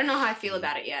 I don't know how I feel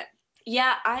about it yet.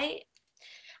 Yeah,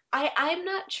 I'm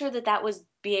not sure that that was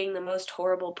being the most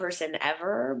horrible person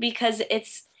ever because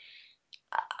it's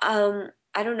um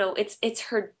I don't know, it's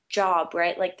her job,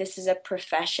 right? Like this is a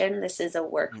profession, this is a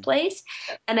workplace,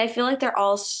 and I feel like they're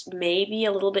all maybe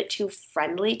a little bit too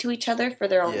friendly to each other for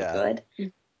their own Yeah.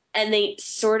 good. And they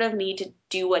sort of need to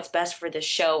do what's best for the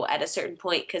show at a certain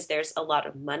point because there's a lot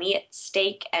of money at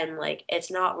stake and like it's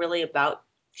not really about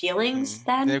feelings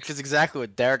then. Which is exactly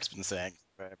what Derek's been saying.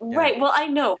 Right. Yeah. Right. Well, I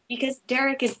know because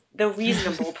Derek is the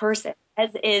reasonable person,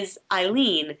 as is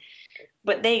Eileen,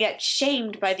 but they get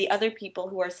shamed by the other people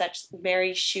who are such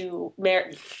Mary Sue.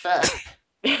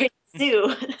 I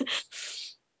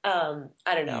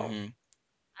don't know. hmm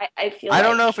I feel I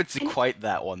don't know like if it's quite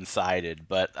that one-sided,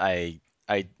 but I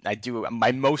do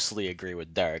I mostly agree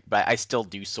with Derek, but I still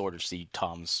do sort of see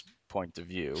Tom's point of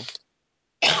view.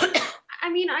 I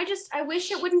mean, I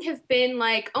wish it wouldn't have been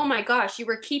like, oh my gosh, you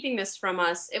were keeping this from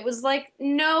us. It was like,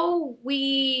 no,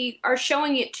 we are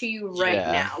showing it to you right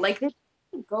Yeah. now. Like, they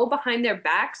didn't go behind their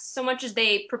backs so much as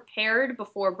they prepared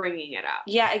before bringing it out,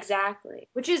 yeah, exactly.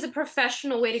 which is a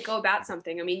professional way to go about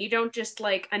something. I mean, you don't just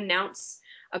like announce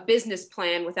a business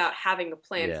plan without having a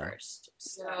plan Yeah. first.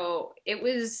 So it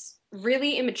was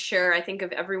really immature, I think,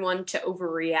 of everyone to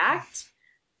overreact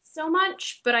so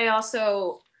much. But I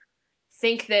also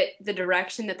think that the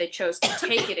direction that they chose to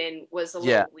take it in was a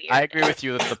Yeah, little I weird. agree with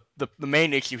you that the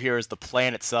main issue here is the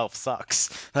plan itself sucks.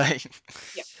 Like,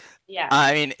 Yeah. Yeah.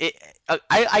 I mean,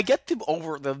 I get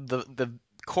the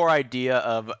core idea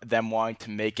of them wanting to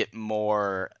make it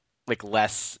more like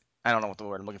less. I don't know what the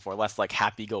word I'm looking for. Less like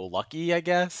happy-go-lucky, I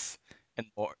guess, and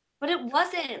more. But it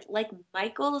wasn't like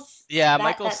Michael's Yeah, that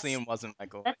Michael's that's scene wasn't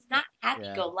Michael. that's not happy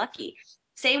Yeah, go lucky.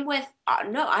 Same with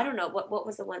no, I don't know what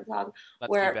was the one song Let's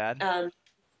Be where Bad.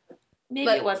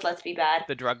 maybe it But was Let's Be Bad.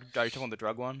 The drug. Are you talking about the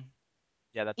drug one?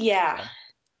 Yeah, that's Yeah. yeah.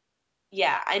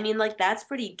 Yeah, I mean like that's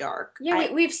pretty dark.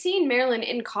 yeah, we've seen Marilyn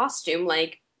in costume,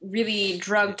 like really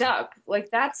drugged Yeah. up.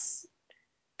 Like that's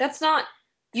not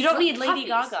You don't need Lady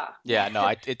puppies. Gaga. Yeah, no,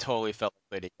 it totally felt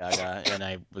like Lady Gaga, and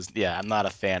I'm not a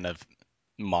fan of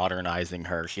modernizing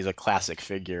her. She's a classic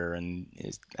figure, and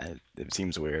it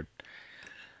seems weird.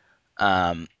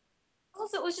 Um,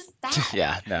 Also, it was just bad.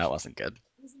 yeah, no, it wasn't good.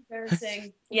 It was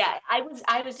embarrassing. Yeah, I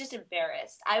was just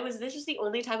embarrassed. This was the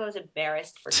only time I was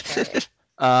embarrassed for Karen.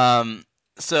 Um,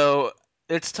 so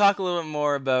let's talk a little bit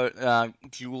more about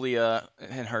Julia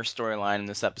and her storyline in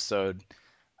this episode.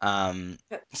 Um,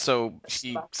 so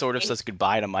she sort of says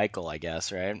goodbye to Michael, I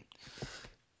guess, right?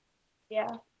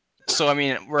 Yeah. So I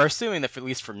mean, we're assuming that for, at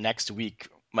least for next week,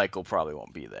 Michael probably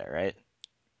won't be there, right?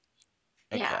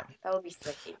 Yeah, Okay. that would be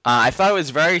silly. I thought it was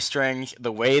very strange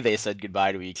the way they said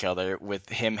goodbye to each other with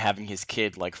him having his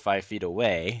kid like 5 feet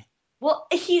away. Well,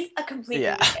 he's a complete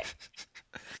Yeah, lunatic.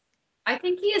 I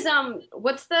think he is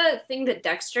what's the thing that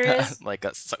Dexter is? like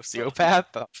a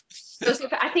sociopath.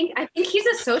 Sociopath. I think he's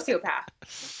a sociopath.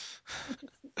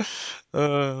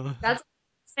 Uh, That's what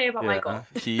I say about yeah, Michael.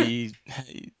 he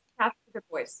That's a good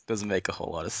voice. doesn't make a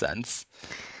whole lot of sense.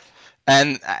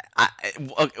 And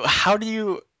how do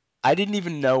you? I didn't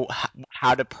even know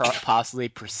how to possibly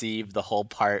perceive the whole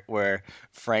part where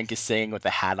Frank is singing with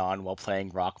a hat on while playing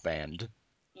Rock Band.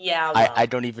 Yeah, I well,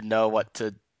 don't even know what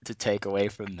to take away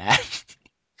from that.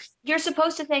 you're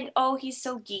supposed to think, oh, he's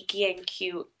so geeky and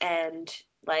cute and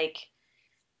like,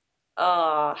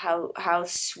 oh, how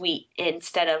sweet.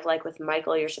 Instead of like with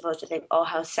Michael, you're supposed to think, oh,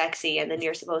 how sexy, and then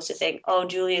you're supposed to think, oh,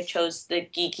 Julia chose the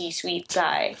geeky, sweet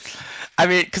guy. I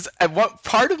mean, because what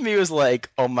part of me was like,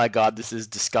 "Oh my god, this is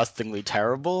disgustingly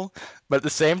terrible," but at the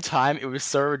same time, it was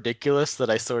so ridiculous that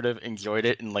I sort of enjoyed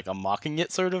it in like a mocking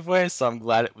it sort of way. So I'm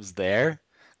glad it was there.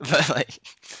 But like,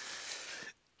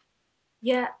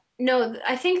 Yeah. No,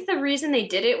 I think the reason they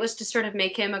did it was to sort of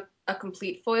make him a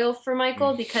complete foil for mm,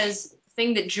 Michael because the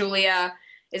thing that Julia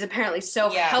is apparently so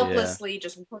Yeah. yeah, helplessly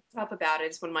just worked up about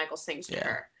is when Michael sings to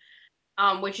yeah,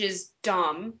 her, which is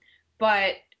dumb.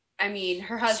 But I mean,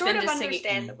 her Sort husband of is singing. mm,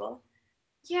 understandable.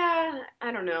 Yeah,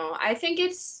 I don't know. I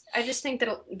just think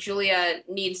that Julia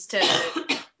needs to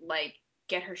like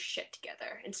get her shit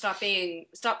together and stop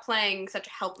playing such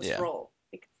a helpless yeah. role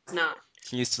because it's not.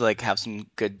 She used to like have some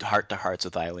good heart-to-hearts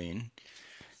with Eileen.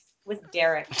 With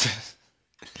Derek.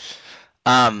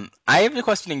 I have a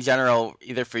question in general,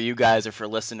 either for you guys or for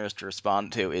listeners to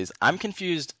respond to. Is I'm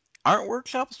confused. Aren't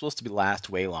workshops supposed to be last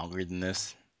way longer than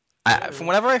this? From Mm.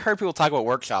 whenever I heard people talk about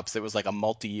workshops, it was like a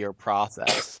multi-year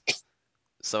process.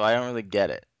 So I don't really get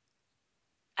it.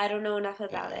 I don't know enough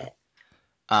about Yeah.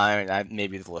 it.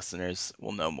 Maybe the listeners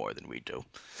will know more than we do.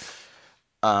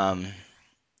 Um,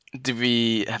 do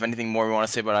we have anything more we want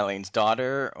to say about Eileen's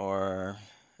daughter or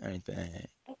anything?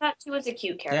 I thought she was a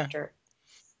cute Yeah. character.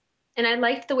 And I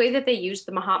liked the way that they used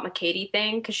the Mahatma Katie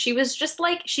thing because she was just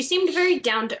like she seemed very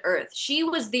down to earth. She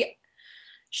was the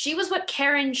she was what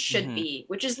Karen should Hmm. be,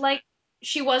 which is like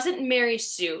she wasn't Mary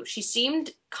Sue. She seemed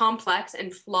complex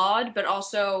and flawed, but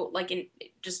also like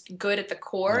just good at the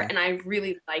core. Yeah. And I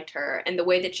really liked her and the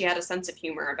way that she had a sense of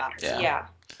humor about Yeah. herself. Yeah.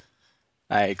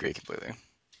 I agree completely.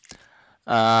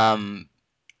 Um,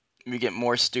 we get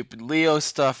more stupid Leo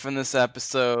stuff in this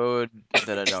episode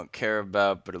that I don't care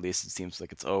about, but at least it seems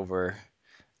like it's over.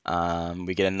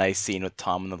 We get a nice scene with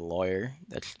Tom and the lawyer.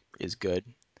 That is good.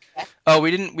 Yeah. Oh,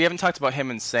 we haven't talked about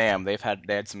him and Sam. They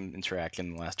had some interaction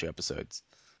in the last two episodes.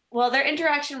 Well, their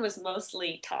interaction was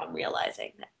mostly Tom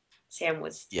realizing that Sam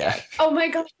was Yeah. gay. Oh my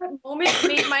God, that moment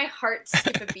made my heart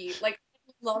skip a beat. Like,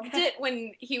 I loved it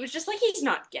when he was just like, he's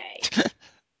not gay.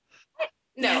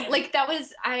 No, like that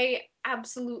was, I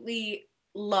absolutely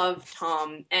love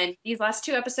Tom. And these last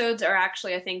two episodes are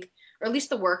actually, I think, or at least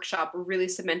the workshop really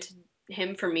cemented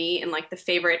him for me in like the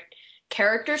favorite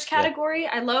characters Yeah. category.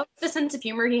 I love the sense of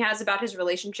humor he has about his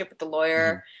relationship with the Hmm.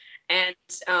 lawyer and,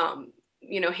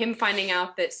 him finding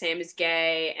out that Sam is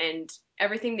gay and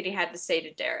everything that he had to say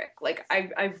to Derek. Like,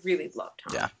 I really love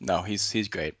Tom. Yeah. No, he's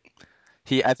great.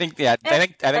 I think yeah, I I like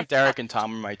think Tom. Derek and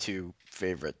Tom are my two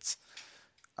favorites.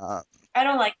 Uh, I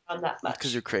don't like Tom that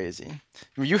because you're much. crazy.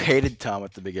 You hated Tom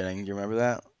at the beginning. Do you remember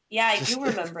that? Yeah, I Just do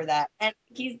remember that. And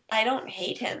I don't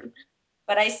hate him,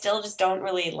 but I still just don't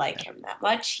really like him that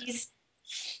much.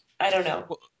 I don't know.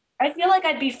 well, I feel like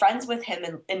I'd be friends with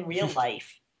him in real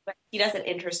life, but he doesn't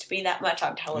interest me that much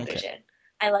on okay. television.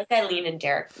 I like Eileen and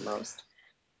Derek the most.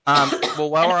 Well,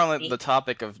 while And we're on the Heidi.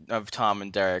 topic of Tom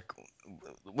and Derek,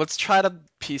 let's try to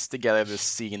piece together this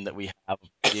scene that we have,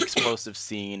 the explosive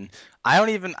scene.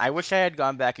 I wish I had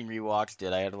gone back and rewatched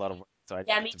it. I had a lot of work, so I didn't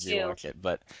Yeah, get me to too. rewatch it.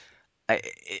 But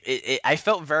I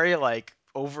felt very like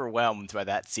overwhelmed by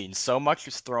that scene. So much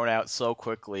was thrown out so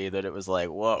quickly that it was like,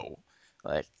 whoa,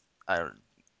 like I don't,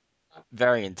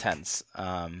 very intense.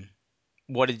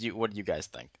 What did you guys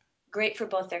think? Great for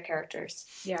both their characters.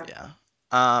 Yeah.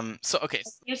 Yeah. So okay.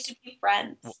 They used to be W-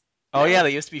 friends. And Oh I yeah,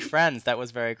 like they used to be friends. That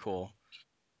was very cool.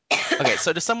 Okay,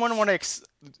 so does someone want to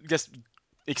just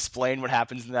explain what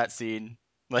happens in that scene?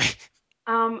 Like,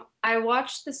 I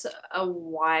watched this a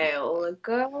while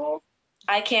ago.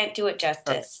 I can't do it okay,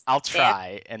 justice. I'll Sam?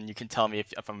 try, and you can tell me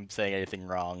if I'm saying anything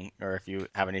wrong or if you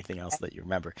have anything else that you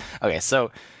remember. Okay,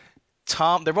 so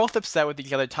they're both upset with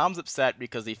each other. Tom's upset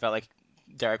because he felt like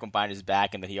Derek went behind his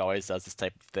back and that he always does this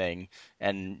type of thing.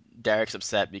 And Derek's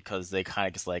upset because they kind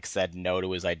of just like said no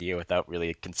to his idea without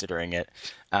really considering it.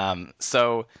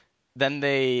 So then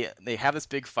they have this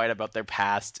big fight about their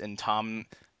past, and Tom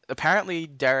apparently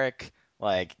Derek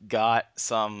like got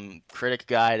some critic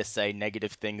guy to say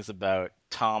negative things about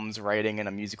Tom's writing in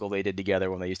a musical they did together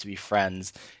when they used to be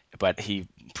friends, but he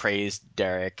praised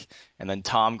Derek. And then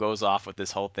Tom goes off with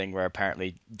this whole thing where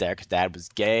apparently Derek's dad was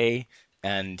gay,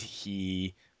 and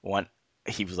went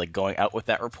he was like going out with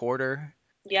that reporter.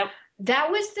 Yep.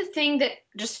 That was the thing that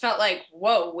just felt like,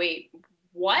 whoa, wait,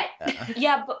 what? Yeah.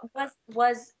 Yeah, but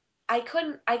I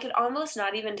could almost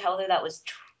not even tell her that was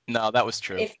true No, that was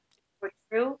true. if it were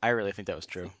true. I really think that was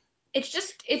true.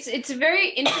 It's a very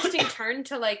interesting turn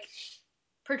to like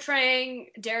portraying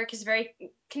Derek as very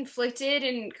conflicted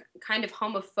and kind of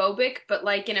homophobic, but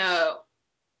like in a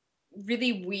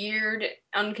really weird, Yeah.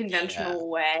 unconventional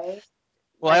way.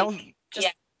 Well, I Like don't. Yeah.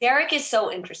 just Derek is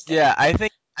so interesting. Yeah, I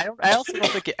think I don't. I also don't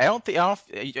think it. I don't think. I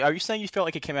don't. Are you saying you felt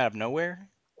like it came out of nowhere?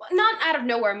 not out of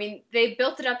nowhere. I mean, they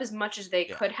built it up as much as they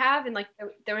Yeah. could have, and like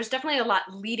there was definitely a lot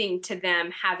leading to them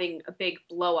having a big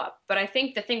blow up. But I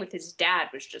think the thing with his dad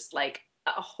was just like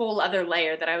a whole other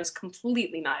layer that I was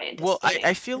completely not Well, I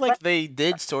anticipating. feel What? like they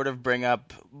did sort of bring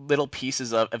up little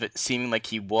pieces of it seeming like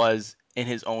he was, in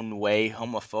his own way,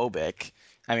 homophobic.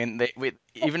 I mean,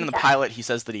 even in the Yeah. pilot, he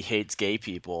says that he hates gay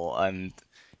people, and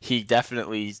he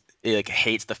definitely like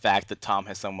hates the fact that Tom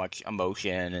has so much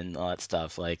emotion and all that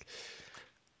stuff. Like,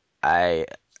 I,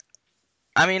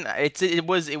 I mean, it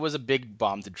was a big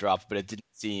bomb to drop, but it didn't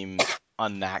seem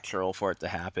unnatural for it to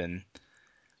happen.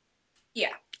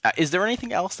 Yeah. Is there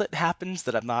anything else that happens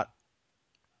that I'm not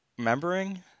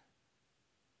remembering?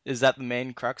 Is that the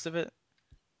main crux of it?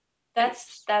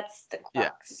 That's the Yeah.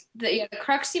 crux. The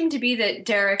crux seemed to be that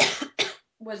Derek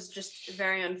was just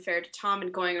very unfair to Tom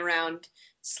and going around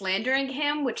slandering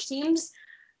him, which seems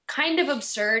kind of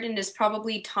absurd and is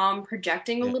probably Tom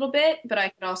projecting a Yeah. little bit, but I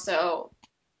could also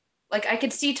I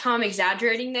could see Tom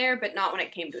exaggerating there, but not when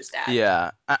it came to his dad.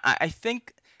 Yeah, I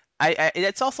think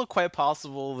it's also quite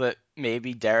possible that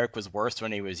maybe Derek was worse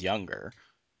when he was younger.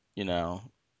 You know,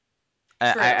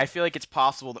 I True. feel like it's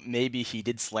possible that maybe he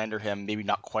did slander him, maybe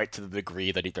not quite to the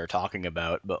degree that they're talking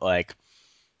about, but like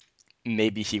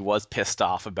maybe he was pissed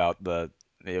off about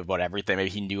about everything. Maybe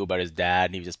he knew about his dad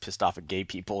and he was just pissed off at gay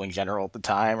people in general at the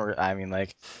time. Or I mean,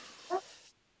 like,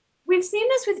 We've seen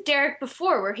this with Derek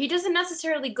before, where he doesn't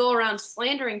necessarily go around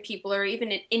slandering people or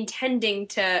even intending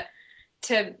to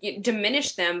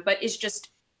diminish them, but is just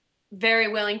very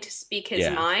willing to speak his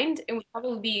yeah, mind and would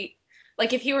probably be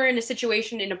like if he were in a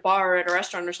situation in a bar or at a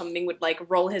restaurant or something, would like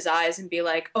roll his eyes and be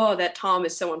like, "Oh, that Tom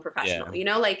is so yeah, unprofessional." You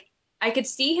know, like I could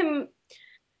see him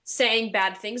saying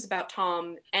bad things about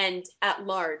Tom and at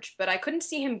large, but I couldn't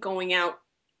see him going out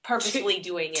Purposefully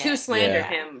doing to it. slander yeah.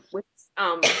 him. Which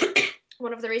um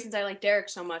one of the reasons I like Derek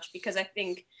so much because I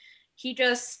think he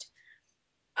just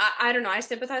I don't know. I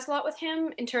sympathize a lot with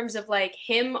him in terms of like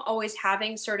him always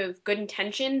having sort of good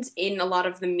intentions in a lot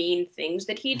of the mean things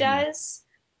that he Mhm. does.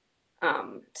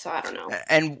 So I don't know.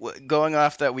 And going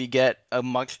off that, we get a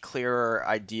much clearer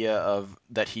idea of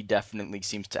that he definitely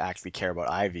seems to actually care about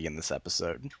Ivy in this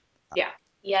episode. Yeah.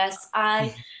 Yes,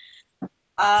 I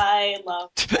love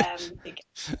them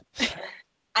together.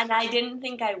 And I didn't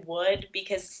think I would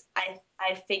because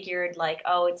I figured like,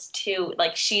 oh, it's too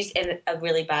like she's in a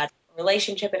really bad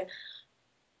relationship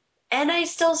and I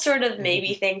still sort of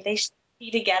maybe think they should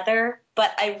be together,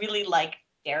 but I really like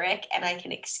Derek and I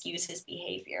can excuse his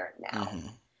behavior now. Hmm.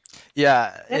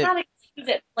 Yeah, And not excuse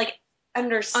it, like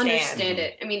understand. Understand mhm.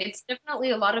 it. I mean, it's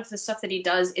definitely a lot of the stuff that he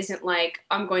does isn't like,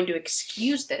 I'm going to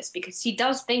excuse this because he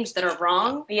does things that are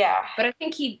wrong, Yeah. but I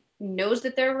think he knows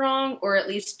that they're wrong or at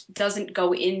least doesn't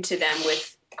go into them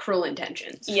with cruel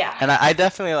intentions. Yeah. And I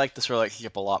definitely like this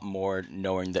relationship a lot more,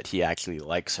 knowing that he actually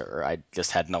likes her. I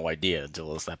just had no idea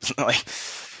until this episode. Like,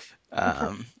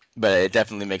 but it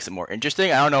definitely makes it more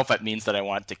interesting. I don't know if that means that I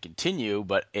want it to continue,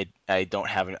 but I don't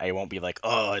have I won't be like,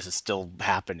 oh, is it still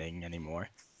happening anymore?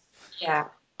 Yeah.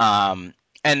 Um,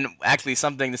 and actually,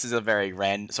 something this is a very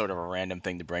sort of a random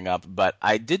thing to bring up, but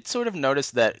I did sort of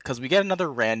notice that because we get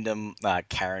another random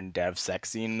Karen Dev sex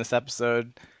scene in this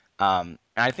episode. And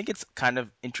I think it's kind of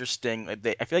interesting. I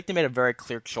feel like they made a very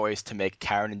clear choice to make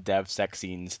Karen and Dev sex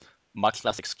scenes much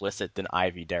less explicit than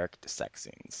Ivy Derek sex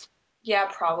scenes, Yeah,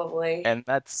 probably. and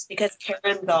that's Because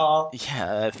Karen's all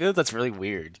yeah, I feel like that's really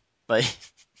weird. Like,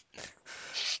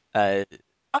 uh,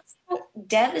 also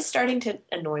Dev is starting to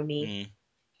annoy me. mm,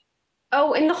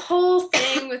 Oh, and the whole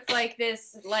thing with like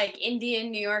this like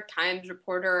Indian New York Times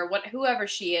reporter or what whoever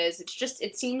she is, it's just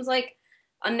it seems like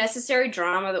unnecessary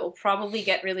drama that will probably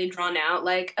get really drawn out.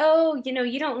 Like, oh,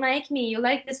 you don't like me, you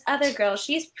like this other girl.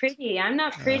 She's pretty. I'm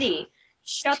not uh, pretty.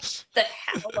 Shut the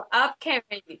hell up, Karen.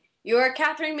 You're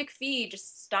Catherine McPhee.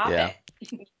 Just stop yeah.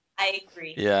 it. I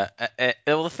agree. Yeah,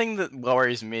 well, the thing that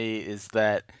worries me is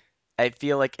that I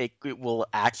feel like it will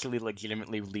actually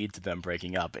legitimately lead to them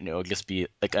breaking up, and it'll just be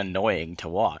like annoying to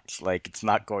watch. Like it's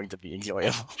not going to be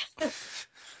enjoyable.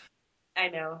 I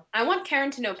know. I want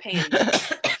Karen to know pain.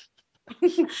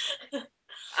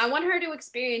 I want her to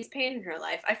experience pain in her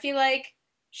life. I feel like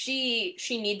she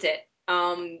needs it.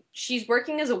 She's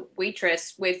working as a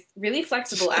waitress with really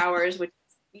flexible hours, which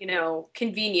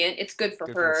convenient. It's good for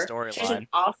Good for the her. She has an storyline.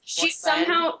 awful She boyfriend.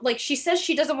 somehow like she says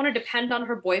she doesn't want to depend on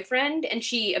her boyfriend, and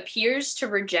she appears to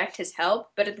reject his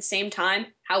help. But at the same time,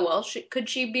 how else could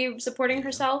she be supporting Yeah.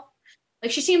 herself?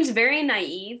 Like she seems very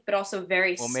naive, but also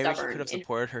very Well, maybe she could stubborn. have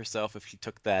supported herself if she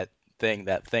took that thing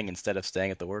instead of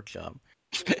staying at the workshop.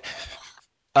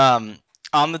 Um,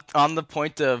 on the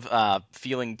point of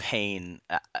feeling pain,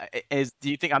 do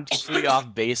you think I'm completely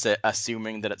off base at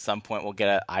assuming that at some point we'll get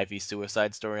an Ivy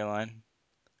suicide storyline,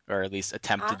 or at least I,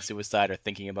 attempted suicide or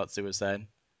thinking about suicide?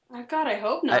 Oh God, I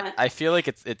hope I, not. I feel like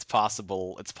it's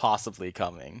possible. It's possibly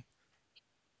coming.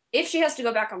 If she has to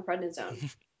go back on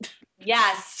prednisone.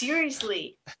 yeah,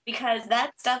 seriously. Because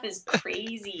that stuff is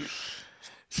crazy.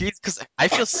 She's because I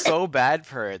feel so bad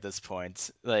for her at this point.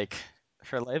 Like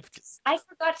her life. I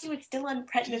forgot she was still on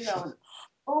prednisone.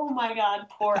 Oh my god,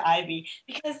 poor Ivy.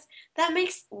 Because that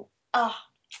makes oh,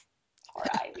 poor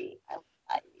Ivy. I love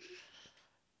Ivy.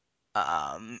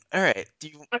 All right. Do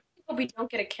you? I hope we don't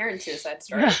get a Karen suicide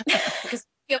story because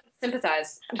I feel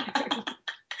sympathize.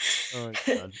 Oh my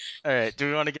god. All right. Do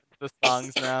we want to get to the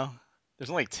songs now? There's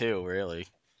only two, really.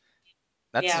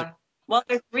 That's Yeah. Well,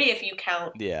 there's three if you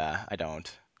count. yeah. I don't.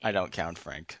 I don't count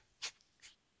Frank.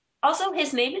 Also,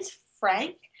 his name is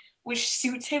Frank, which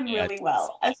suits him Yeah. really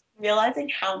well. I'm realizing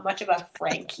how much of a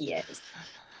Frank he is.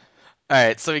 All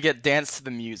right. So we get dance to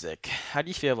the music. How do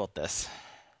you feel about this?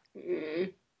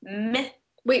 Mm. Meh.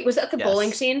 Wait, was that the bowling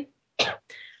Yes. scene?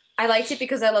 I liked it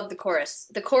because I love the chorus.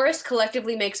 The chorus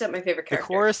collectively makes up my favorite The character.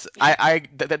 chorus,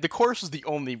 the chorus was the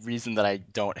only reason that I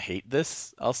don't hate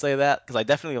this. I'll say that because I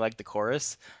definitely like the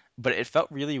chorus, but it felt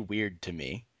really weird to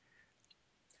me.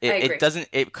 I It agree. doesn't.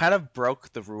 It kind of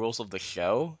broke the rules of the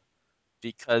show,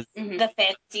 because Mhm. The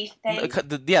fantasy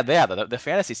thing. the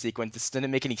fantasy sequence just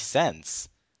didn't make any sense.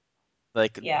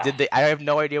 Like, Yeah. did they? I have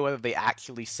no idea whether they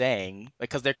actually sang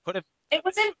because there could have. It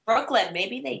was in Brooklyn.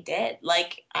 Maybe they did.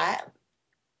 Like,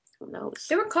 who knows?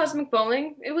 They were cosmic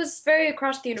bowling. It was very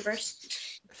across the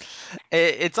universe.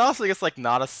 It's also just like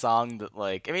not a song that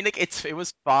like I mean like it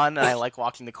was fun and I like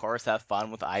watching the chorus have fun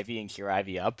with Ivy and Cheer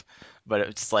Ivy Up, but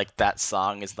it's like that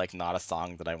song is like not a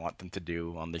song that I want them to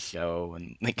do on the show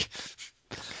and like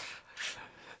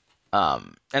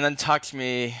and then Touch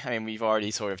Me. I mean we've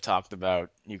already sort of talked about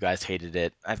you guys hated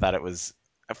it. I thought it was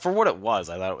for what it was.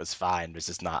 I thought it was fine. But it's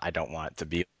just not. I don't want it to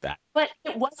be that. But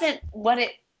it wasn't what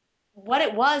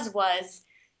it was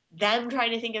them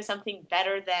trying to think of something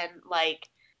better than like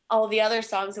all the other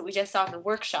songs that we just saw in the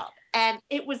workshop. And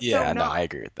it was so Yeah, no, I not.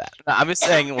 agree with that. No, I'm just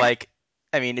saying, like,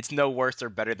 I mean, it's no worse or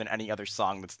better than any other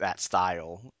song that's that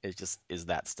style. It just is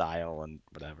that style and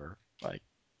whatever. Like,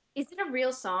 Is it a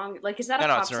real song? Like, is that a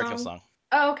no, it's pop an original song? song.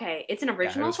 Oh, okay. It's an Yeah, it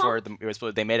original was song? for the. It was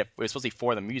supposed, they made it. It was supposed to be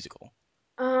for the musical.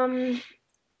 Um,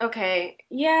 okay.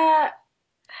 Yeah,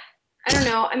 I don't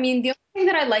know. I mean, the only thing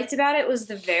that I liked about it was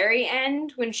the very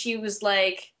end when she was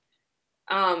like,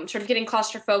 sort of getting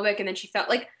claustrophobic, and then she felt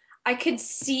like I could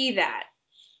see that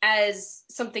as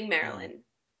something Mm. Marilyn.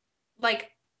 Like,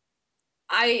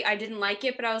 I didn't like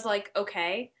it, but I was like,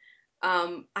 okay.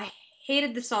 I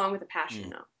hated the song with a passion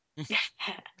Mm. though.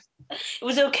 It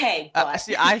was okay, but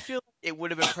See, I feel like it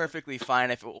would have been perfectly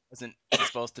fine if it wasn't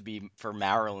supposed to be for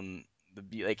Marilyn. The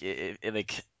be like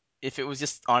like if it was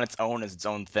just on its own as its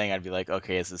own thing, I'd be like,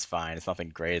 okay, this is fine. It's nothing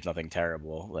great. It's nothing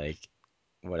terrible. Like,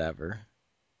 whatever.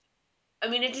 I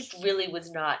mean, it just really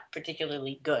was not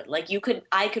particularly good. Like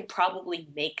I could probably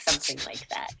make something like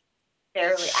that.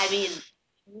 Fairly, I mean,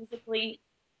 musically,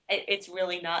 it's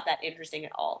really not that interesting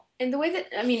at all. And the way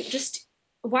that I mean, just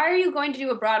why are you going to do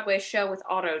a Broadway show with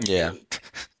auto Yeah. tune?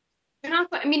 You're not.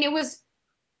 I mean, it was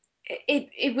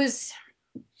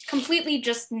completely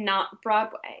just not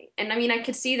Broadway. And I mean, I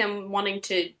could see them wanting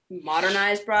to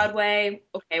modernize Broadway.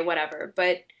 Okay, whatever.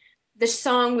 But the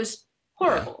song was Yeah.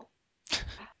 horrible.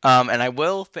 And I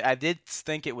did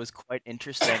think it was quite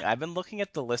interesting. I've been looking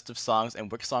at the list of songs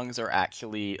and which songs are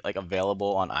actually like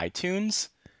available on iTunes,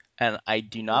 and I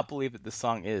do not believe that this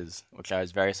song is, which I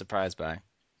was very surprised by.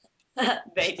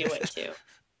 They do it too.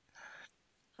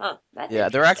 Huh, that's Yeah,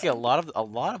 there are actually interesting. a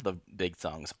lot of the big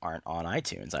songs aren't on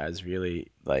iTunes. I was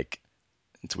really like,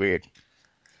 it's weird.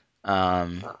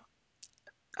 Um, Huh.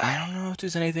 I don't know if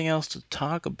there's anything else to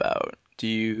talk about. Do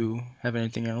you have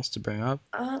anything else to bring up?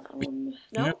 Yeah.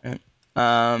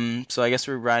 No. So I guess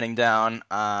we're writing down.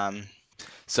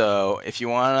 So if you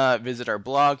want to visit our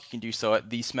blog, you can do so at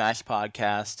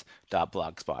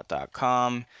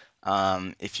thesmashpodcast.blogspot.com.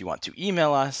 If you want to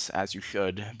email us, as you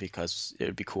should, because it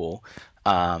would be cool,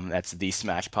 that's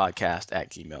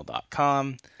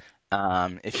thesmashpodcast@gmail.com.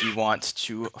 If you want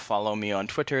to follow me on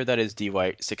Twitter, that is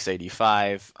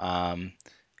dwight685,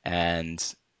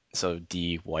 and so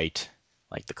D White,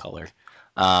 like the color.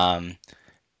 Um,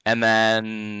 and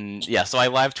then yeah, so I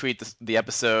live tweet the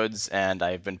episodes, and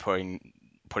I've been putting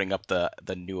up the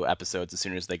new episodes as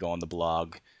soon as they go on the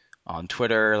blog, on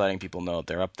Twitter, letting people know that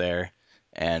they're up there,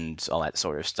 and all that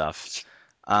sort of stuff.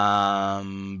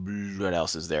 What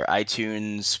else is there?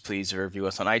 iTunes, please review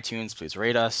us on iTunes. Please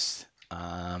rate us.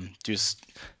 Just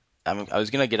I was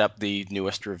gonna get up the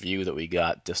newest review that we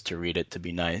got just to read it to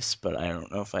be nice, but I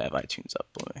don't know if I have iTunes up.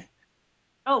 Boy.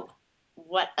 Oh,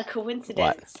 what a What?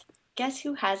 coincidence. Guess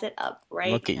who has it up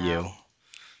right Look at you. now?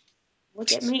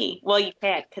 Look at me. Well, you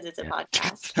can't because it's a Yeah.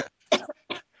 podcast.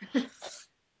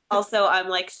 Also, I'm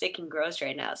like sick and gross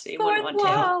right now, so you wouldn't Fourth want to.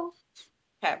 wall.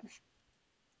 Okay.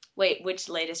 Wait, which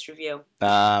latest review?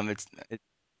 It's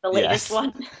The latest yes.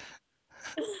 one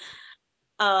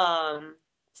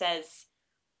says,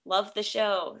 "Love the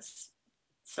show."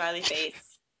 Smiley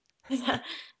face.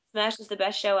 Smash is the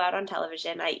best show out on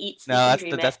television. I eat, No,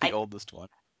 sleep, and that's dream it. the oldest one.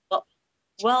 Well,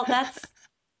 well, that's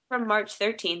from March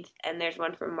 13th, and there's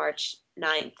one from March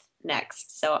 9th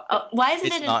next. So, why isn't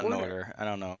It's it in not in order? order. I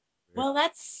don't know. Well,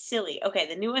 that's silly. Okay,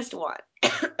 the newest one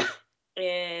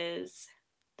is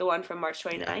the one from March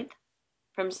Yeah. 29th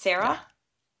from Yeah. Sarah.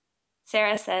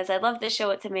 Sarah says, "I love this show.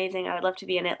 It's amazing. I would love to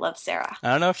be in it. Love, Sarah." I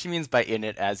don't know if she means by in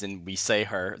it as in we say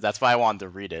her. That's why I wanted to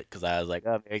read it because I was like,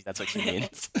 oh, maybe that's what she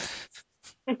means.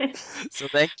 So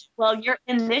thank Well, you're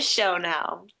in this show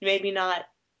now. Maybe not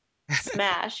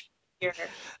Smash. You're you.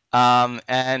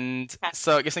 And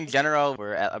so I guess in general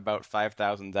we're at about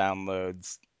 5,000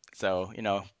 downloads. So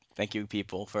thank you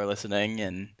people for listening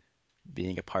and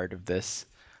being a part of this.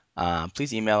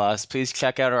 Please email us. Please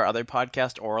check out our other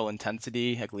podcast, Oral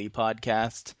Intensity, a Glee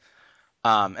podcast.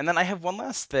 And then I have one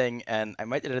last thing, and I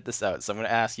might edit this out, so I'm going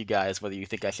to ask you guys whether you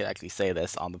think I should actually say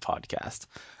this on the podcast.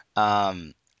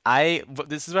 Um,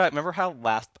 this is what I remember how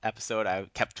last episode I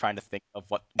kept trying to think of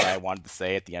what I wanted to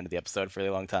say at the end of the episode for a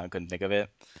really long time. I couldn't think of it.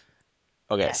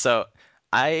 Okay, Yes. so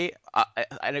an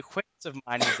acquaintance of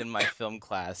mine who's in my film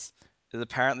class is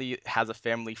apparently has a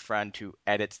family friend who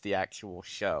edits the actual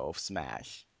show of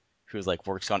Smash, who's like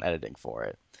works on editing for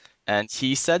it. And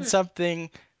he said Hmm. something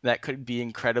that could be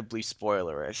incredibly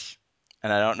spoilerish,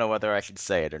 and I don't know whether I should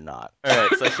say it or not. All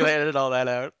right, so should I edit all that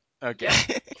out? Okay.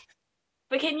 Yep.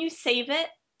 But can you save it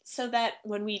so that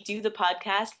when we do the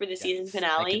podcast for the season Yes, I can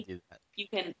finale, do that. you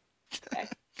can. Okay.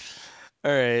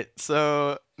 All right,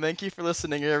 so thank you for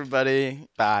listening, everybody.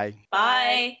 Bye. Bye.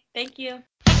 Bye. Thank you.